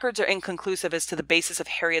 but the records are inconclusive as to the basis of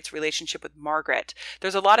Harriet's relationship with Margaret.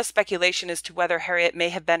 There's a lot of speculation as to whether Harriet may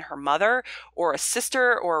have been her mother, or a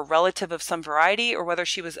sister, or a relative of some variety, or whether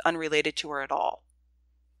she was unrelated to her at all.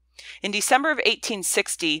 In December of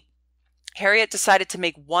 1860, Harriet decided to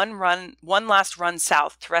make one last run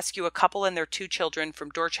south to rescue a couple and their 2 children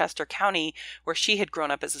from Dorchester County, where she had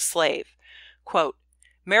grown up as a slave. Quote,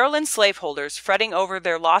 Maryland slaveholders, fretting over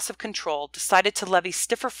their loss of control, decided to levy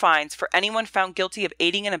stiffer fines for anyone found guilty of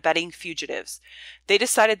aiding and abetting fugitives. They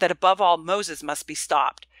decided that above all, Moses must be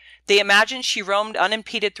stopped. They imagined she roamed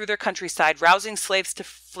unimpeded through their countryside, rousing slaves to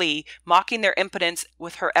flee, mocking their impotence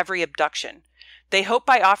with her every abduction. They hoped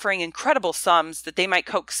by offering incredible sums that they might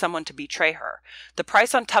coax someone to betray her. The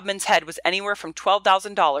price on Tubman's head was anywhere from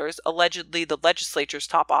 $12,000, allegedly the legislature's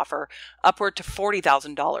top offer, upward to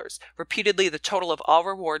 $40,000, reputedly the total of all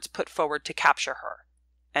rewards put forward to capture her.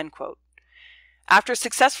 End quote. After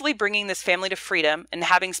successfully bringing this family to freedom and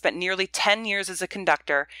having spent nearly 10 years as a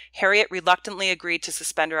conductor, Harriet reluctantly agreed to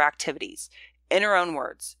suspend her activities. In her own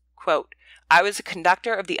words, quote, I was a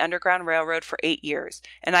conductor of the Underground Railroad for 8 years,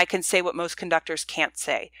 and I can say what most conductors can't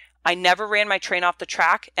say. I never ran my train off the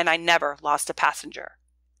track, and I never lost a passenger.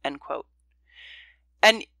 End quote.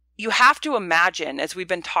 And you have to imagine, as we've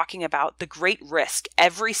been talking about, the great risk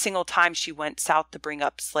every single time she went south to bring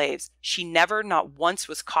up slaves. She never, not once,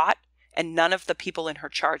 was caught, and none of the people in her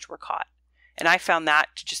charge were caught. And I found that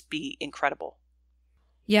to just be incredible.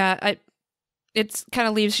 Yeah, it kind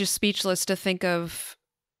of leaves you speechless to think of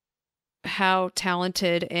how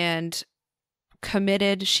talented and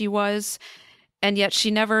committed she was, and yet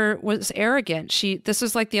she never was arrogant. This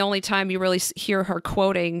is like the only time you really hear her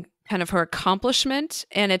quoting kind of her accomplishment,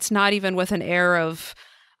 and it's not even with an air of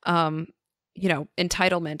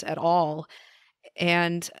entitlement at all.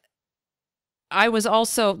 And I was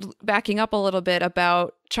also backing up a little bit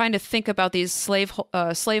about trying to think about these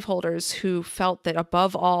slaveholders who felt that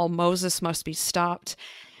above all Moses must be stopped,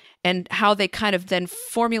 and how they kind of then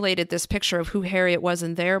formulated this picture of who Harriet was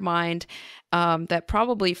in their mind, that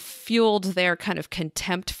probably fueled their kind of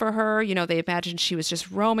contempt for her. You know, they imagined she was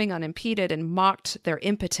just roaming unimpeded and mocked their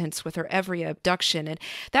impotence with her every abduction. And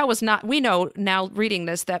that was not, we know now reading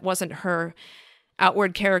this, that wasn't her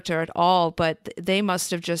outward character at all, but they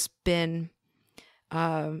must have just been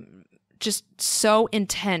just so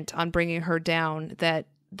intent on bringing her down that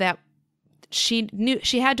she knew,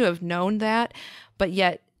 she had to have known that, but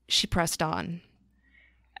yet she pressed on.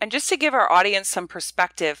 And just to give our audience some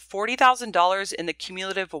perspective, $40,000 in the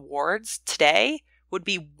cumulative awards today would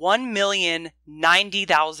be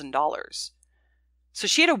 $1,090,000. So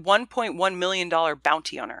she had a $1.1 million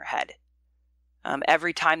bounty on her head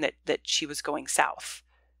every time that she was going south.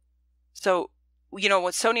 So, you know,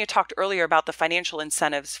 what Sonia talked earlier about the financial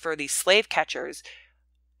incentives for these slave catchers,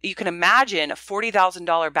 you can imagine a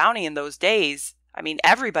 $40,000 bounty in those days. I mean,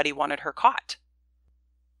 everybody wanted her caught.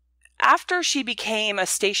 After she became a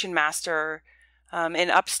station master in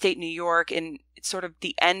upstate New York in sort of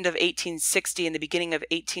the end of 1860 and the beginning of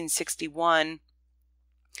 1861,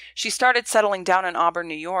 she started settling down in Auburn,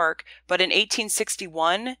 New York. But in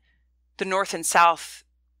 1861, the North and South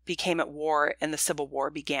became at war and the Civil War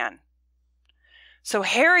began. So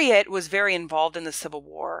Harriet was very involved in the Civil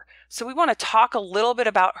War. So we want to talk a little bit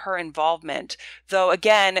about her involvement, though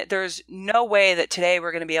again, there's no way that today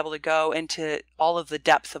we're going to be able to go into all of the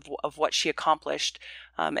depth of what she accomplished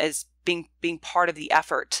as being part of the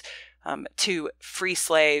effort to free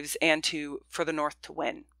slaves and for the North to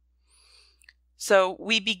win. So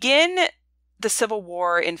we begin the Civil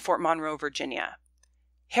War in Fort Monroe, Virginia.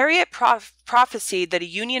 Harriet prophesied that a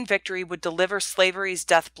Union victory would deliver slavery's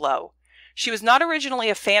death blow. She was not originally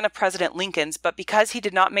a fan of President Lincoln's, but because he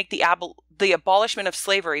did not make the abolishment of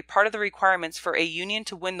slavery part of the requirements for a union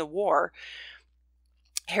to win the war,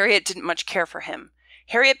 Harriet didn't much care for him.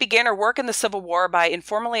 Harriet began her work in the Civil War by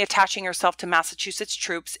informally attaching herself to Massachusetts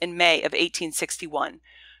troops in May of 1861.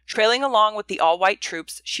 Trailing along with the all-white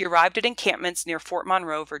troops, she arrived at encampments near Fort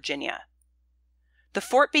Monroe, Virginia. The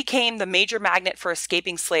fort became the major magnet for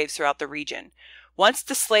escaping slaves throughout the region. Once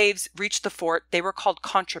the slaves reached the fort, they were called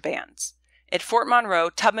contrabands. At Fort Monroe,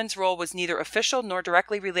 Tubman's role was neither official nor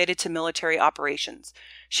directly related to military operations.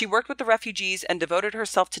 She worked with the refugees and devoted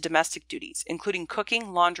herself to domestic duties, including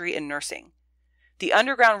cooking, laundry, and nursing. The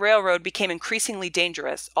Underground Railroad became increasingly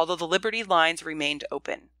dangerous, although the Liberty lines remained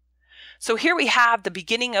open. So here we have the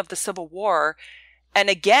beginning of the Civil War, and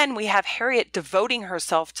again we have Harriet devoting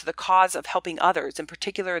herself to the cause of helping others, in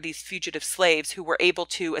particular these fugitive slaves who were able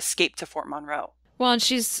to escape to Fort Monroe. Well, and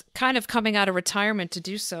she's kind of coming out of retirement to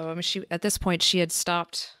do so. I mean, at this point she had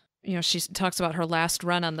stopped. She talks about her last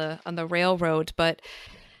run on the railroad, but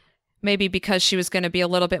maybe because she was going to be a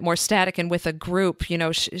little bit more static and with a group, and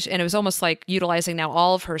it was almost like utilizing now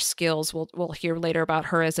all of her skills. We'll hear later about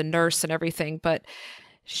her as a nurse and everything, but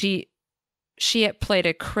she had played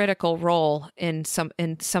a critical role in some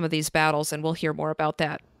of these battles, and we'll hear more about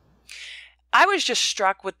that. I was just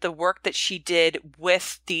struck with the work that she did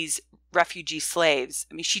with these refugee slaves.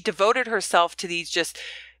 I mean, she devoted herself to these just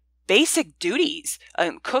basic duties,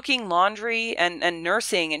 cooking, laundry, and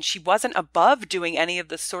nursing, and she wasn't above doing any of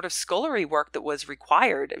the sort of scullery work that was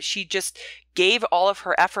required. She just gave all of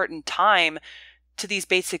her effort and time to these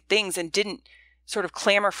basic things and didn't sort of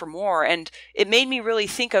clamor for more. And it made me really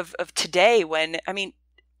think of today when, I mean,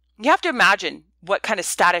 you have to imagine what kind of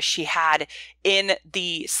status she had in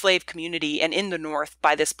the slave community and in the North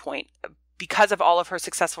by this point, because of all of her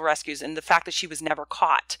successful rescues and the fact that she was never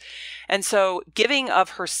caught. And so giving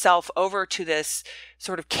of herself over to this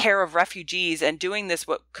sort of care of refugees and doing this,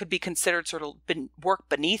 what could be considered sort of work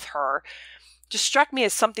beneath her, just struck me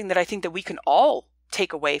as something that I think that we can all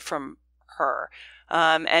take away from her.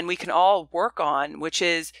 And we can all work on, which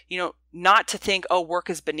is, not to think, oh, work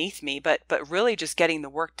is beneath me, but really just getting the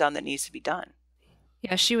work done that needs to be done.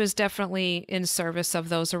 Yeah, she was definitely in service of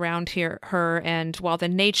those around her. And while the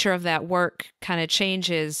nature of that work kind of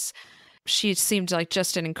changes, she seemed like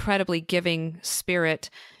just an incredibly giving spirit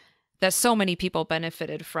that so many people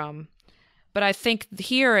benefited from. But I think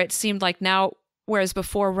here it seemed like now, whereas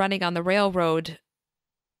before running on the railroad,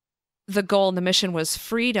 the goal and the mission was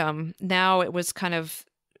freedom, now it was kind of,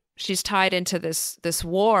 she's tied into this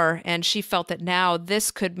war, and she felt that now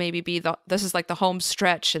this could maybe be this is like the home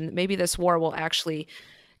stretch, and maybe this war will actually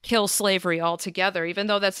kill slavery altogether, even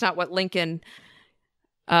though that's not what Lincoln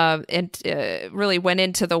really went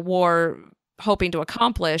into the war hoping to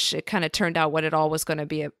accomplish. It kind of turned out what it all was going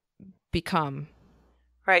to become.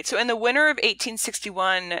 Right. So in the winter of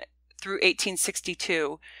 1861 through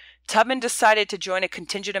 1862, Tubman decided to join a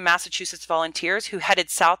contingent of Massachusetts volunteers who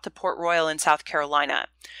headed south to Port Royal in South Carolina.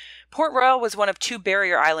 Port Royal was one of two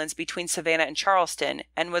barrier islands between Savannah and Charleston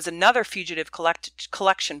and was another fugitive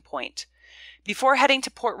collection point. Before heading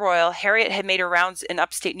to Port Royal, Harriet had made her rounds in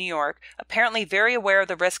upstate New York, apparently very aware of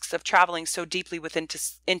the risks of traveling so deeply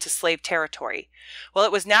into slave territory. While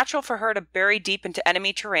it was natural for her to bury deep into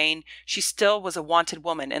enemy terrain, she still was a wanted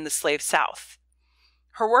woman in the slave South.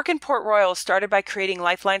 Her work in Port Royal started by creating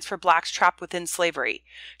lifelines for blacks trapped within slavery.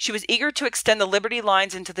 She was eager to extend the Liberty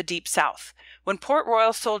lines into the Deep South. When Port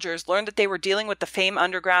Royal soldiers learned that they were dealing with the famed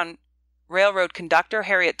Underground Railroad conductor,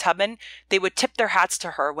 Harriet Tubman, they would tip their hats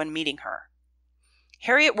to her when meeting her.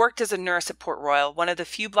 Harriet worked as a nurse at Port Royal, one of the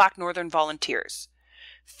few black Northern volunteers.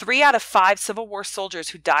 3 out of 5 Civil War soldiers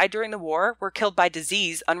who died during the war were killed by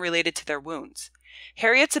disease unrelated to their wounds.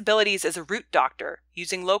 Harriet's abilities as a root doctor,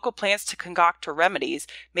 using local plants to concoct her remedies,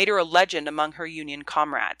 made her a legend among her Union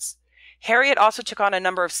comrades. Harriet also took on a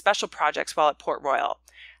number of special projects while at Port Royal.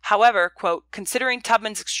 However, quote, considering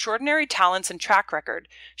Tubman's extraordinary talents and track record,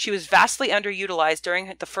 she was vastly underutilized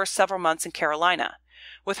during the first several months in Carolina.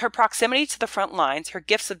 With her proximity to the front lines, her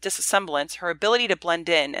gifts of disassemblance, her ability to blend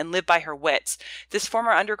in and live by her wits, this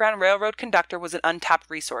former Underground Railroad conductor was an untapped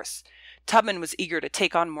resource. Tubman was eager to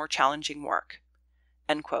take on more challenging work.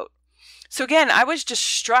 End quote. So again, I was just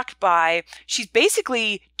struck by, she's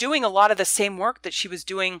basically doing a lot of the same work that she was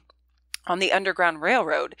doing on the Underground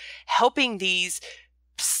Railroad, helping these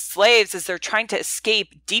slaves as they're trying to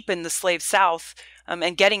escape deep in the slave South,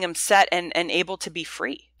 and getting them set and able to be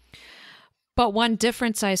free. But one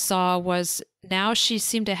difference I saw was now she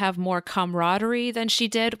seemed to have more camaraderie than she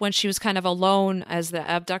did when she was kind of alone as the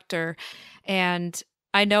abductor. And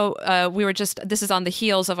I know this is on the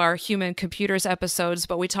heels of our human computers episodes,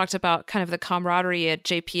 but we talked about kind of the camaraderie at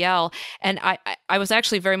JPL. And I was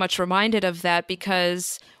actually very much reminded of that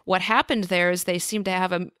because what happened there is they seemed to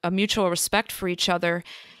have a mutual respect for each other.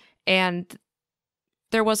 And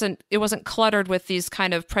it wasn't cluttered with these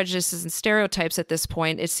kind of prejudices and stereotypes at this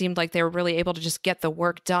point. It seemed like they were really able to just get the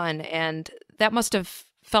work done. And that must have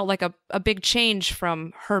felt like a big change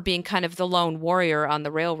from her being kind of the lone warrior on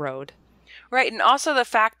the railroad. Right. And also the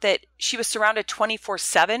fact that she was surrounded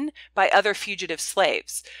 24/7 by other fugitive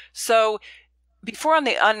slaves. So before on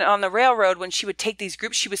the railroad, when she would take these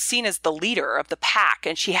groups, she was seen as the leader of the pack,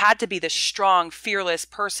 and she had to be the strong, fearless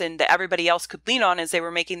person that everybody else could lean on as they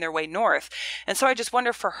were making their way north. And so I just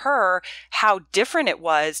wonder for her how different it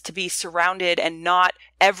was to be surrounded and not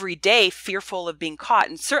every day fearful of being caught.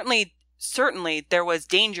 And certainly there was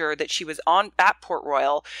danger that she was at Port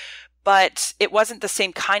Royal, but it wasn't the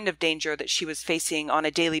same kind of danger that she was facing on a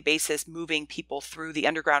daily basis, moving people through the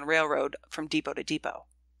Underground Railroad from depot to depot.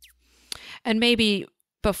 And maybe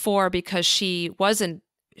before, because she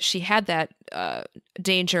had that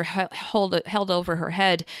danger held over her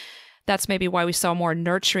head. That's maybe why we saw more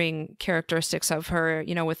nurturing characteristics of her,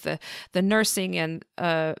 with the nursing and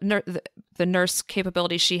the nurse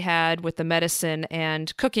capabilities she had with the medicine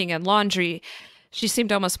and cooking and laundry. She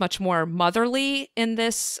seemed almost much more motherly in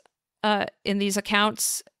these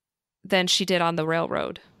accounts than she did on the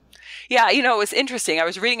railroad. Yeah, it was interesting. I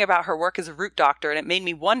was reading about her work as a root doctor, and it made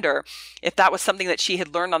me wonder if that was something that she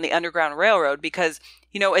had learned on the Underground Railroad, because,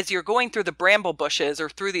 as you're going through the bramble bushes or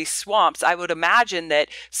through these swamps, I would imagine that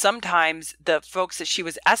sometimes the folks that she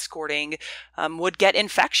was escorting would get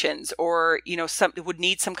infections or, would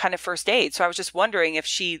need some kind of first aid. So I was just wondering if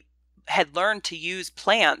she had learned to use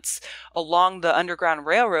plants along the Underground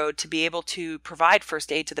Railroad to be able to provide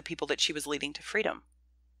first aid to the people that she was leading to freedom.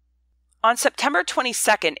 On September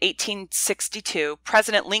 22nd, 1862,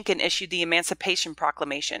 President Lincoln issued the Emancipation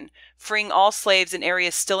Proclamation, freeing all slaves in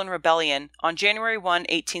areas still in rebellion on January 1,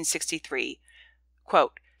 1863.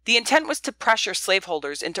 Quote, "The intent was to pressure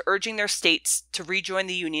slaveholders into urging their states to rejoin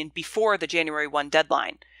the Union before the January 1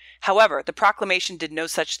 deadline. However, the proclamation did no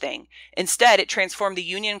such thing. Instead, it transformed the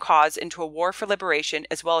Union cause into a war for liberation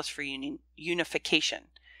as well as for unification."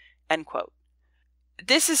 End quote.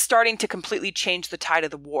 This is starting to completely change the tide of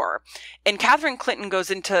the war. And Catherine Clinton goes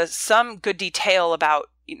into some good detail about,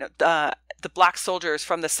 the black soldiers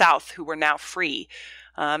from the South who were now free,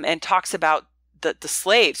 and talks about the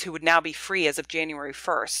slaves who would now be free as of January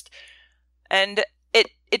 1st. And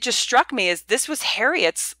it just struck me as this was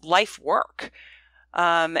Harriet's life work.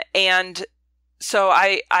 And so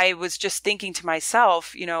I was just thinking to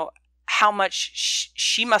myself, how much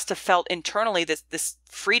she must have felt internally this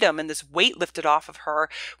freedom and this weight lifted off of her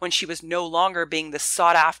when she was no longer being this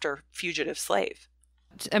sought after fugitive slave.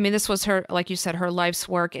 I mean, this was her, like you said, her life's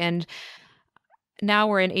work. And now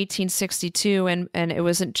we're in 1862 and it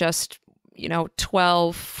wasn't just,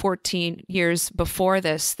 12, 14 years before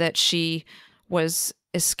this that she was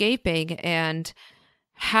escaping, and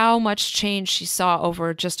how much change she saw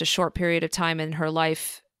over just a short period of time in her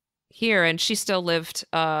life here. And she still lived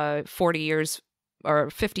 40 years or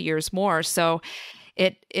 50 years more. So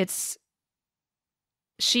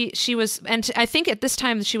she was, and I think at this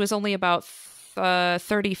time she was only about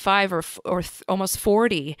 35 or almost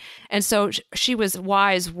 40. And so she was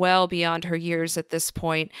wise well beyond her years at this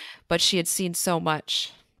point, but she had seen so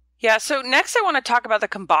much. Yeah, so next I want to talk about the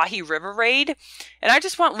Combahee River Raid. And I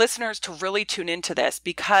just want listeners to really tune into this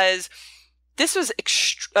because this was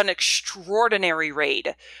an extraordinary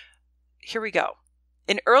raid. Here we go.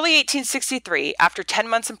 In early 1863, after 10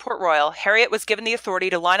 months in Port Royal, Harriet was given the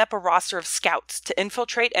authority to line up a roster of scouts to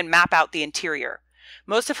infiltrate and map out the interior.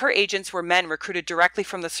 Most of her agents were men recruited directly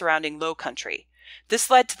from the surrounding Low Country.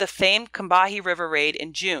 This led to the famed Combahee River Raid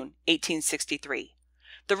in June 1863.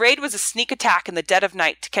 The raid was a sneak attack in the dead of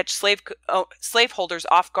night to catch slaveholders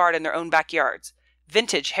off guard in their own backyards.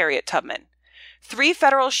 Vintage Harriet Tubman. 3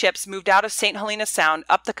 federal ships moved out of St. Helena Sound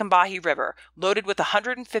up the Combahee River, loaded with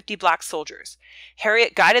 150 black soldiers.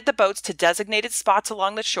 Harriet guided the boats to designated spots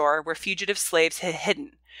along the shore where fugitive slaves had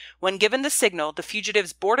hidden. When given the signal, the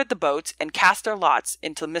fugitives boarded the boats and cast their lots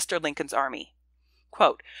into Mr. Lincoln's army.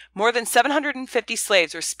 Quote, "More than 750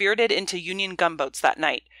 slaves were spirited into Union gunboats that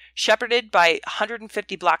night, shepherded by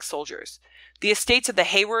 150 black soldiers. The estates of the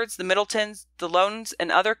Haywards, the Middletons, the Lones,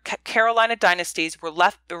 and other Carolina dynasties were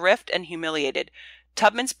left bereft and humiliated.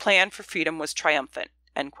 Tubman's plan for freedom was triumphant."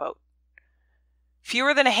 End quote.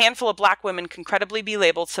 Fewer than a handful of black women can credibly be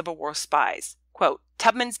labeled Civil War spies. Quote,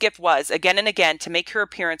 Tubman's gift was, again and again, to make her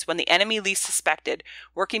appearance when the enemy least suspected,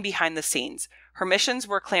 working behind the scenes. Her missions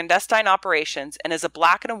were clandestine operations, and as a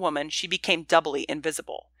black and a woman, she became doubly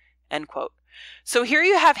invisible. End quote. So here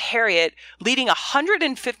you have Harriet leading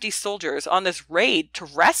 150 soldiers on this raid to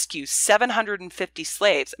rescue 750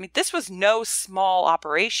 slaves. I mean, this was no small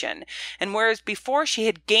operation. And whereas before she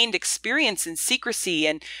had gained experience in secrecy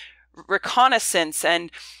and reconnaissance and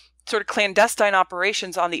sort of clandestine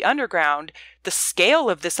operations on the underground, the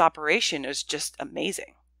scale of this operation is just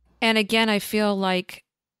amazing. And again, I feel like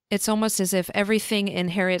it's almost as if everything in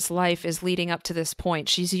Harriet's life is leading up to this point.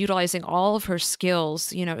 She's utilizing all of her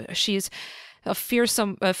skills. You know, she's a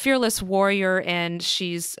fearless warrior, and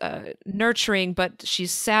she's nurturing, but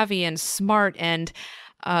she's savvy and smart. And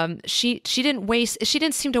she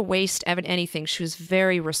didn't seem to waste anything. She was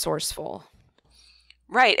very resourceful.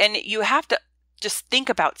 Right, and you have to just think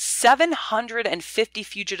about 750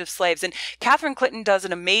 fugitive slaves. And Catherine Clinton does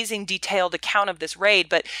an amazing detailed account of this raid,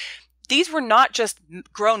 but these were not just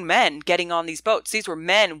grown men getting on these boats. These were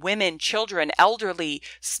men, women, children, elderly,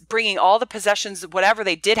 bringing all the possessions, whatever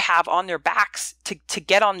they did have on their backs to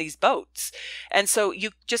get on these boats. And so you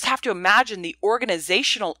just have to imagine the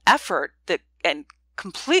organizational effort and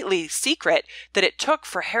completely secret that it took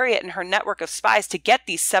for Harriet and her network of spies to get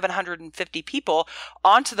these 750 people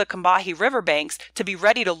onto the Combahee riverbanks to be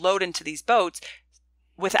ready to load into these boats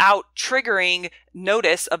without triggering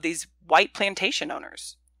notice of these white plantation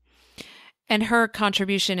owners. And her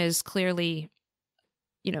contribution is clearly,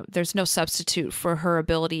 you know, there's no substitute for her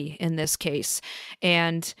ability in this case.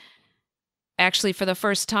 And actually, for the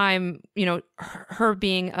first time, you know, her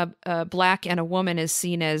being a black and a woman is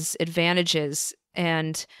seen as advantages.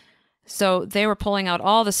 And so they were pulling out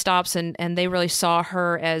all the stops, and they really saw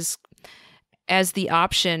her as the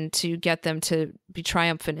option to get them to be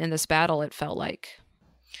triumphant in this battle, it felt like.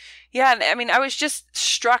 Yeah, and I mean, I was just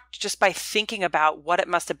struck just by thinking about what it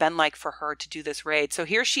must have been like for her to do this raid. So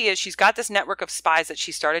here she is. She's got this network of spies that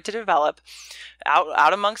she started to develop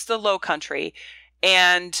out amongst the Low Country,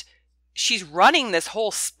 and she's running this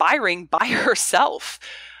whole spy ring by herself,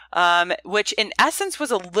 which in essence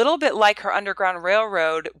was a little bit like her Underground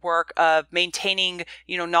Railroad work of maintaining,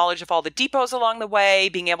 you know, knowledge of all the depots along the way,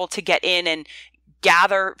 being able to get in and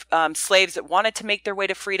gather slaves that wanted to make their way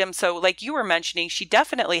to freedom. So like you were mentioning, she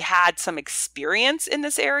definitely had some experience in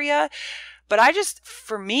this area. But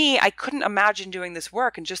for me, I couldn't imagine doing this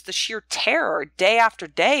work, and just the sheer terror day after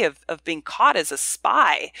day of being caught as a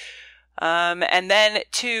spy. And then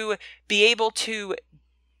to be able to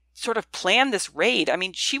sort of plan this raid. I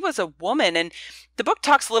mean, she was a woman, and the book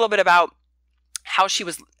talks a little bit about how she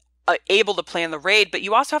was able to plan the raid, but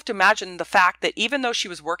you also have to imagine the fact that even though she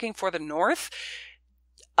was working for the North,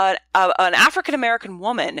 an African-American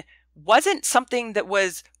woman wasn't something that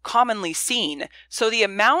was commonly seen. So the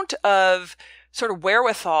amount of sort of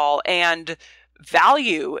wherewithal and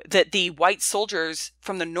value that the white soldiers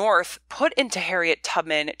from the North put into Harriet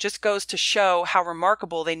Tubman just goes to show how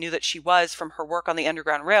remarkable they knew that she was from her work on the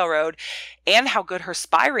Underground Railroad, and how good her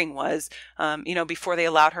spy ring was, before they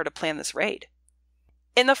allowed her to plan this raid.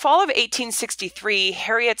 In the fall of 1863,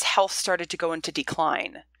 Harriet's health started to go into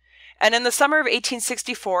decline. And in the summer of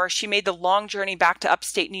 1864, she made the long journey back to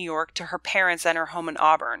upstate New York to her parents and her home in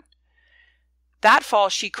Auburn. That fall,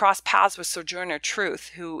 she crossed paths with Sojourner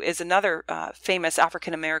Truth, who is another famous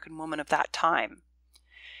African-American woman of that time.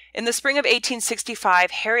 In the spring of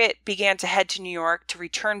 1865, Harriet began to head to New York to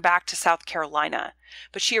return back to South Carolina,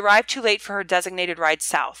 but she arrived too late for her designated ride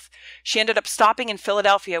south. She ended up stopping in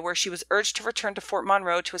Philadelphia, where she was urged to return to Fort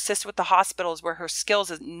Monroe to assist with the hospitals where her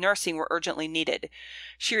skills in nursing were urgently needed.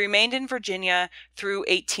 She remained in Virginia through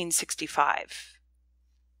 1865.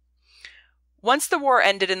 Once the war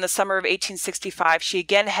ended in the summer of 1865, she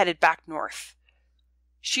again headed back north.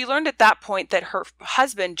 She learned at that point that her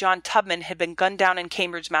husband, John Tubman, had been gunned down in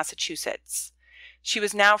Cambridge, Massachusetts. She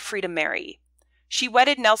was now free to marry. She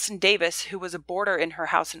wedded Nelson Davis, who was a boarder in her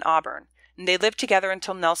house in Auburn, and they lived together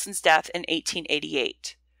until Nelson's death in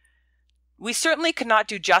 1888. We certainly could not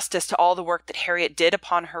do justice to all the work that Harriet did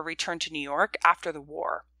upon her return to New York after the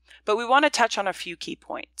war, but we want to touch on a few key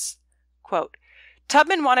points. Quote,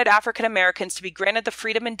 Tubman wanted African Americans to be granted the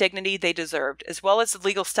freedom and dignity they deserved, as well as the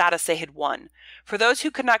legal status they had won. For those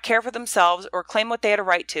who could not care for themselves or claim what they had a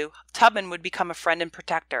right to, Tubman would become a friend and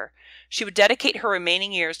protector. She would dedicate her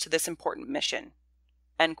remaining years to this important mission.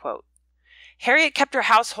 End quote. Harriet kept her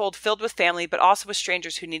household filled with family, but also with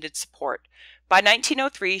strangers who needed support. By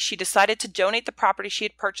 1903, she decided to donate the property she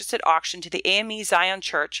had purchased at auction to the AME Zion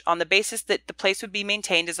Church on the basis that the place would be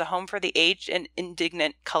maintained as a home for the aged and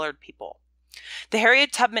indigent colored people. The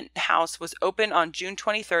Harriet Tubman House was opened on June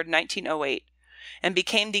 23, 1908. and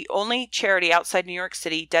became the only charity outside New York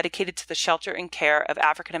City dedicated to the shelter and care of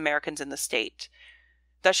African Americans in the state.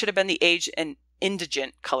 That should have been the aged and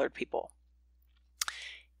indigent colored people.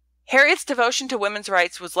 Harriet's devotion to women's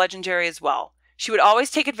rights was legendary as well. She would always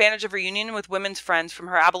take advantage of her union with women's friends from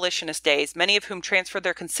her abolitionist days, many of whom transferred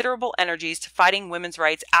their considerable energies to fighting women's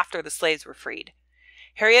rights after the slaves were freed.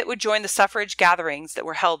 Harriet would join the suffrage gatherings that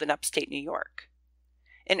were held in upstate New York.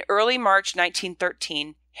 In early March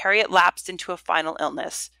 1913, Harriet lapsed into a final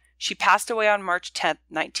illness. She passed away on March 10,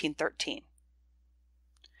 1913.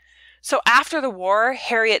 So after the war,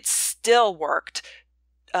 Harriet still worked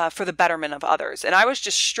for the betterment of others. And I was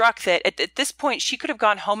just struck that at this point, she could have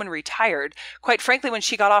gone home and retired. Quite frankly, when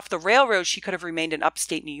she got off the railroad, she could have remained in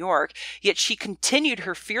upstate New York. Yet she continued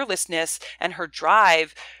her fearlessness and her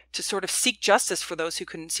drive to sort of seek justice for those who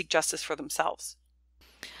couldn't seek justice for themselves.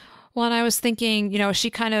 Well, and I was thinking, she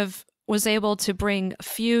kind of was able to bring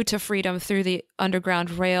few to freedom through the Underground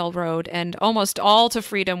Railroad and almost all to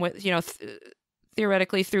freedom with,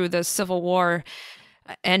 theoretically through the Civil War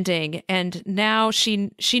ending. And now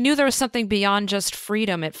she knew there was something beyond just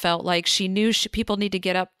freedom. It felt like she knew people need to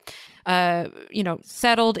get up,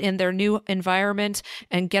 settled in their new environment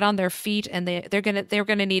and get on their feet. And they're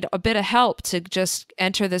gonna need a bit of help to just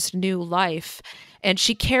enter this new life. And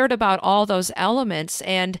she cared about all those elements.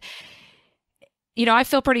 And I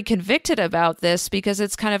feel pretty convicted about this because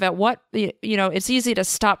it's kind of at what it's easy to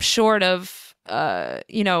stop short of all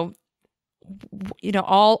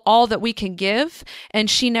that we can give, and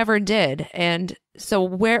she never did. And so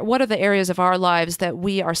what are the areas of our lives that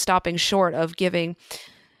we are stopping short of giving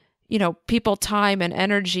people time and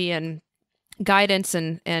energy and guidance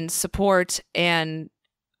and support, and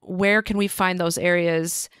where can we find those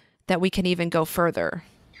areas that we can even go further?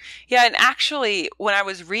 Yeah, and actually when I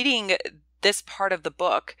was reading this part of the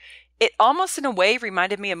book, it almost in a way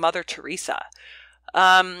reminded me of Mother Teresa.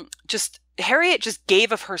 Harriet just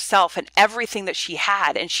gave of herself and everything that she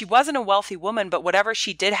had. And she wasn't a wealthy woman, but whatever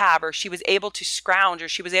she did have, or she was able to scrounge, or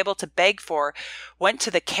she was able to beg for, went to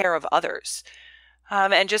the care of others.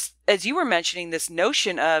 And just as you were mentioning, this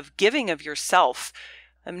notion of giving of yourself,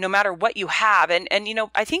 no matter what you have. And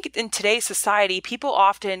I think in today's society, people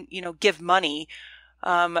often, give money,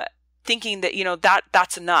 thinking that,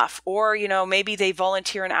 that's enough, or, maybe they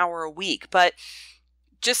volunteer an hour a week, but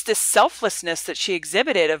just this selflessness that she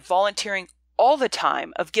exhibited of volunteering all the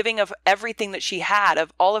time, of giving of everything that she had,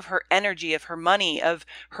 of all of her energy, of her money, of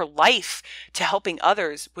her life to helping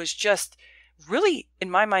others, was just really,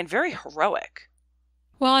 in my mind, very heroic.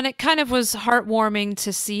 Well, and it kind of was heartwarming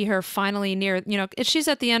to see her finally near, she's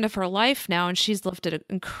at the end of her life now, and she's lived an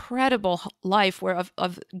incredible life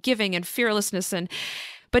of giving and fearlessness.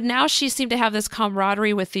 But now she seemed to have this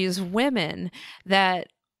camaraderie with these women that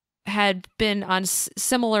had been on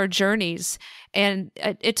similar journeys. And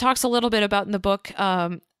it talks a little bit about in the book,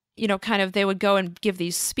 kind of they would go and give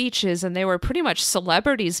these speeches, and they were pretty much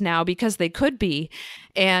celebrities now because they could be.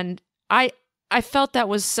 And I felt that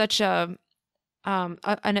was such an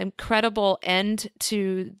incredible end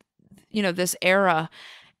to, this era.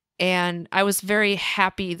 And I was very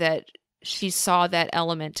happy that she saw that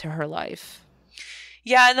element to her life.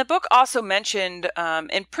 Yeah, and the book also mentioned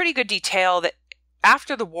in pretty good detail that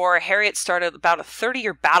after the war, Harriet started about a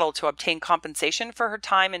 30-year battle to obtain compensation for her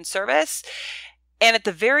time in service. And at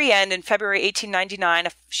the very end, in February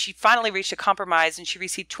 1899, she finally reached a compromise, and she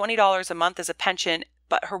received $20 a month as a pension.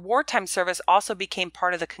 But her wartime service also became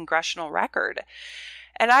part of the congressional record.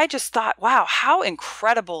 And I just thought, wow, how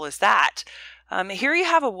incredible is that? Here you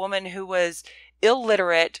have a woman who was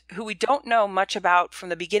illiterate, who we don't know much about from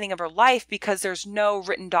the beginning of her life because there's no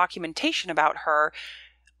written documentation about her,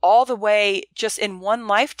 all the way just in one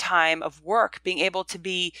lifetime of work, being able to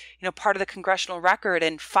be, part of the congressional record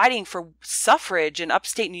and fighting for suffrage in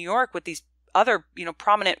upstate New York with these other,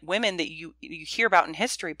 prominent women that you hear about in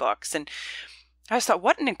history books. And I just thought,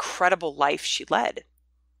 what an incredible life she led.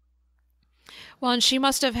 Well, and she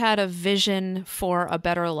must have had a vision for a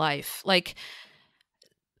better life. Like,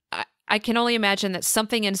 I can only imagine that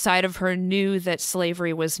something inside of her knew that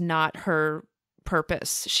slavery was not her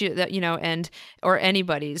purpose, or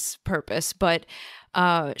anybody's purpose, but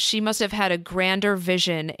she must have had a grander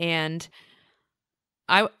vision. And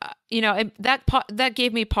that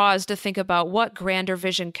gave me pause to think about what grander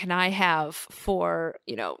vision can I have for,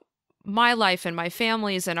 my life and my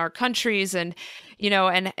family's and our countries, and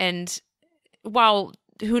while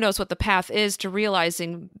who knows what the path is to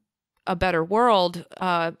realizing a better world,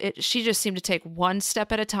 she just seemed to take one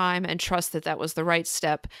step at a time and trust that was the right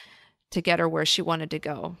step to get her where she wanted to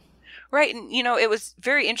go. Right. And, it was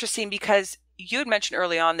very interesting because, you had mentioned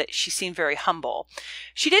early on that she seemed very humble.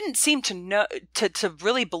 She didn't seem to know to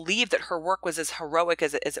really believe that her work was as heroic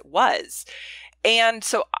as it was. And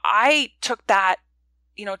so I took that,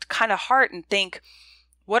 to kind of heart and think,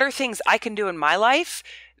 what are things I can do in my life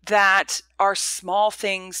that are small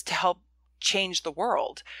things to help change the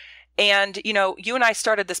world? And, you and I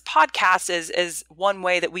started this podcast as one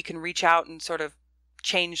way that we can reach out and sort of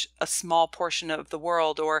change a small portion of the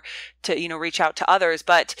world, or to, reach out to others.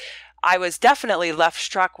 But I was definitely left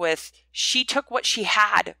struck with, she took what she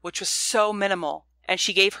had, which was so minimal, and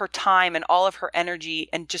she gave her time and all of her energy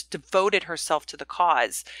and just devoted herself to the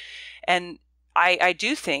cause. And I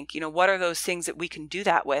do think, what are those things that we can do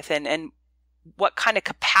that with? And what kind of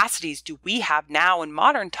capacities do we have now in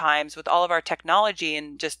modern times with all of our technology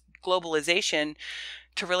and just globalization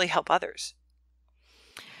to really help others?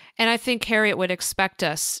 And I think Harriet would expect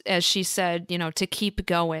us, as she said, to keep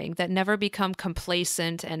going, that never become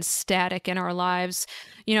complacent and static in our lives.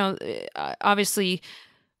 Obviously,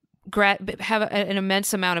 have an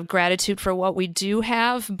immense amount of gratitude for what we do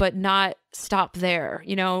have, but not stop there.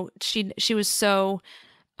 She was so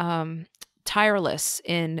tireless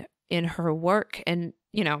in her work, and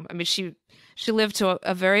she lived to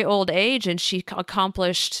a very old age, and she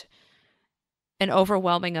accomplished an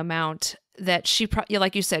overwhelming amount that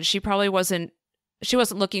like you said, she wasn't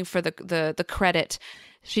looking for the credit.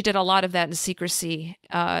 She did a lot of that in secrecy,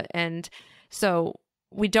 and so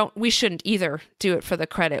we shouldn't either do it for the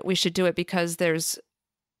credit. We should do it because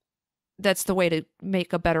that's the way to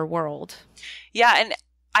make a better world. Yeah, and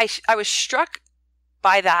I was struck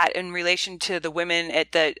by that in relation to the women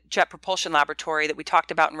at the Jet Propulsion Laboratory that we talked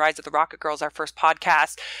about in Rise of the Rocket Girls, our first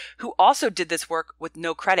podcast, who also did this work with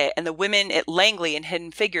no credit, and the women at Langley and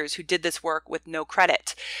Hidden Figures who did this work with no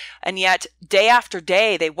credit. And yet, day after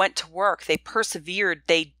day, they went to work, they persevered,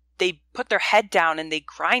 they put their head down and they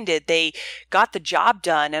grinded, they got the job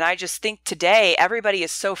done. And I just think today, everybody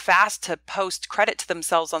is so fast to post credit to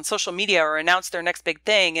themselves on social media or announce their next big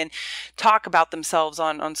thing and talk about themselves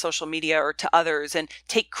on social media or to others and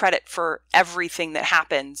take credit for everything that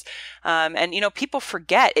happens. And people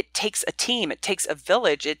forget it takes a team, it takes a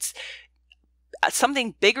village. It's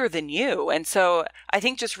something bigger than you. And so I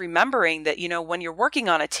think just remembering that, when you're working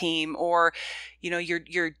on a team or,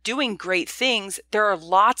 you're doing great things, there are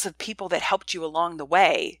lots of people that helped you along the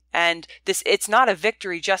way. And it's not a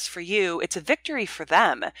victory just for you, it's a victory for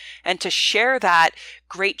them. And to share that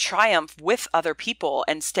great triumph with other people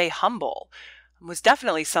and stay humble was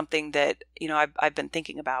definitely something that, I've been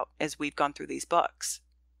thinking about as we've gone through these books.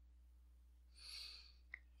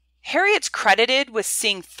 Harriet's credited with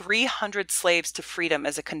seeing 300 slaves to freedom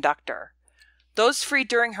as a conductor. Those freed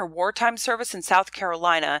during her wartime service in South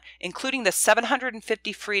Carolina, including the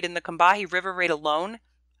 750 freed in the Combahee River raid alone,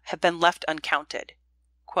 have been left uncounted.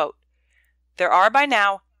 Quote, "There are by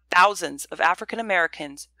now thousands of African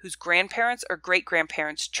Americans whose grandparents or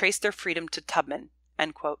great-grandparents traced their freedom to Tubman."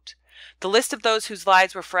 End quote. The list of those whose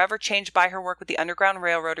lives were forever changed by her work with the Underground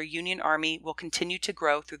Railroad or Union Army will continue to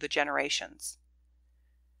grow through the generations.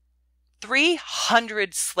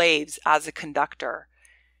 300 slaves as a conductor.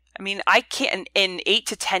 I mean, I can't, in 8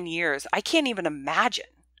 to 10 years, I can't even imagine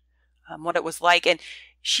what it was like. And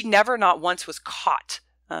she never, not once, was caught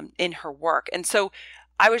in her work. And so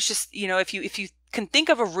I was just, if you can think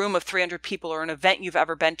of a room of 300 people or an event you've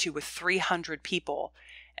ever been to with 300 people,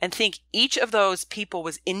 and think each of those people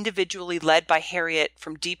was individually led by Harriet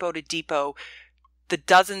from depot to depot, the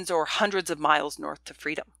dozens or hundreds of miles north to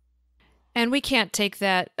freedom. And we can't take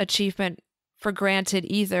that achievement for granted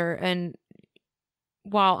either. And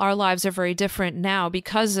while our lives are very different now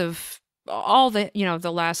because of all the,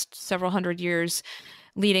 the last several hundred years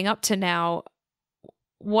leading up to now,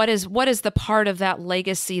 what is the part of that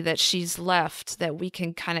legacy that she's left that we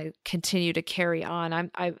can kind of continue to carry on?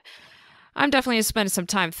 I'm definitely spending some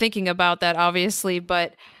time thinking about that, obviously,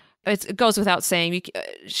 but it goes without saying,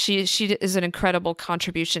 she is an incredible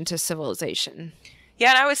contribution to civilization.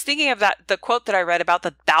 Yeah, and I was thinking of the quote that I read about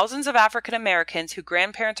the thousands of African Americans whose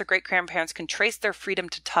grandparents or great-grandparents can trace their freedom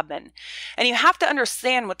to Tubman. And you have to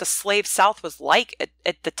understand what the slave South was like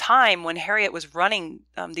at the time when Harriet was running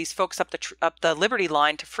these folks up the Liberty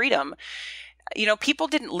Line to freedom. People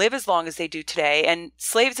didn't live as long as they do today, and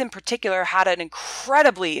slaves in particular had an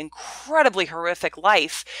incredibly, incredibly horrific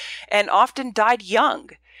life and often died young.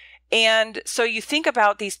 And so you think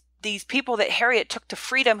about these people that Harriet took to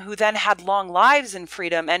freedom who then had long lives in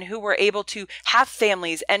freedom and who were able to have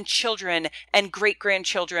families and children and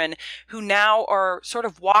great-grandchildren who now are sort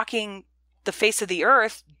of walking the face of the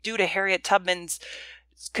earth due to Harriet Tubman's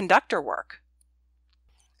conductor work.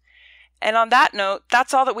 And on that note,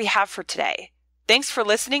 that's all that we have for today. Thanks for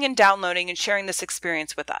listening and downloading and sharing this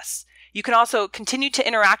experience with us. You can also continue to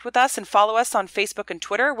interact with us and follow us on Facebook and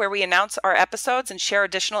Twitter, where we announce our episodes and share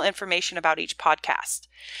additional information about each podcast.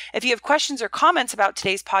 If you have questions or comments about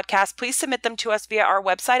today's podcast, please submit them to us via our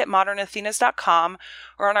website at modernathenas.com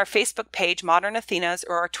or on our Facebook page, Modern Athenas,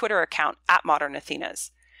 or our Twitter account at Modern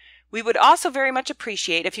Athenas. We would also very much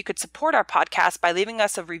appreciate if you could support our podcast by leaving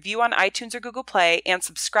us a review on iTunes or Google Play and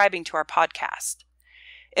subscribing to our podcast.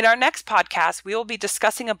 In our next podcast, we will be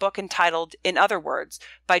discussing a book entitled In Other Words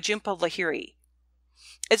by Jhumpa Lahiri.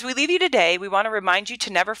 As we leave you today, we want to remind you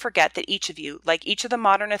to never forget that each of you, like each of the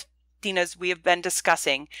modern Athenas we have been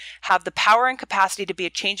discussing, have the power and capacity to be a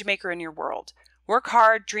change maker in your world. Work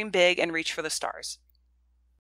hard, dream big, and reach for the stars.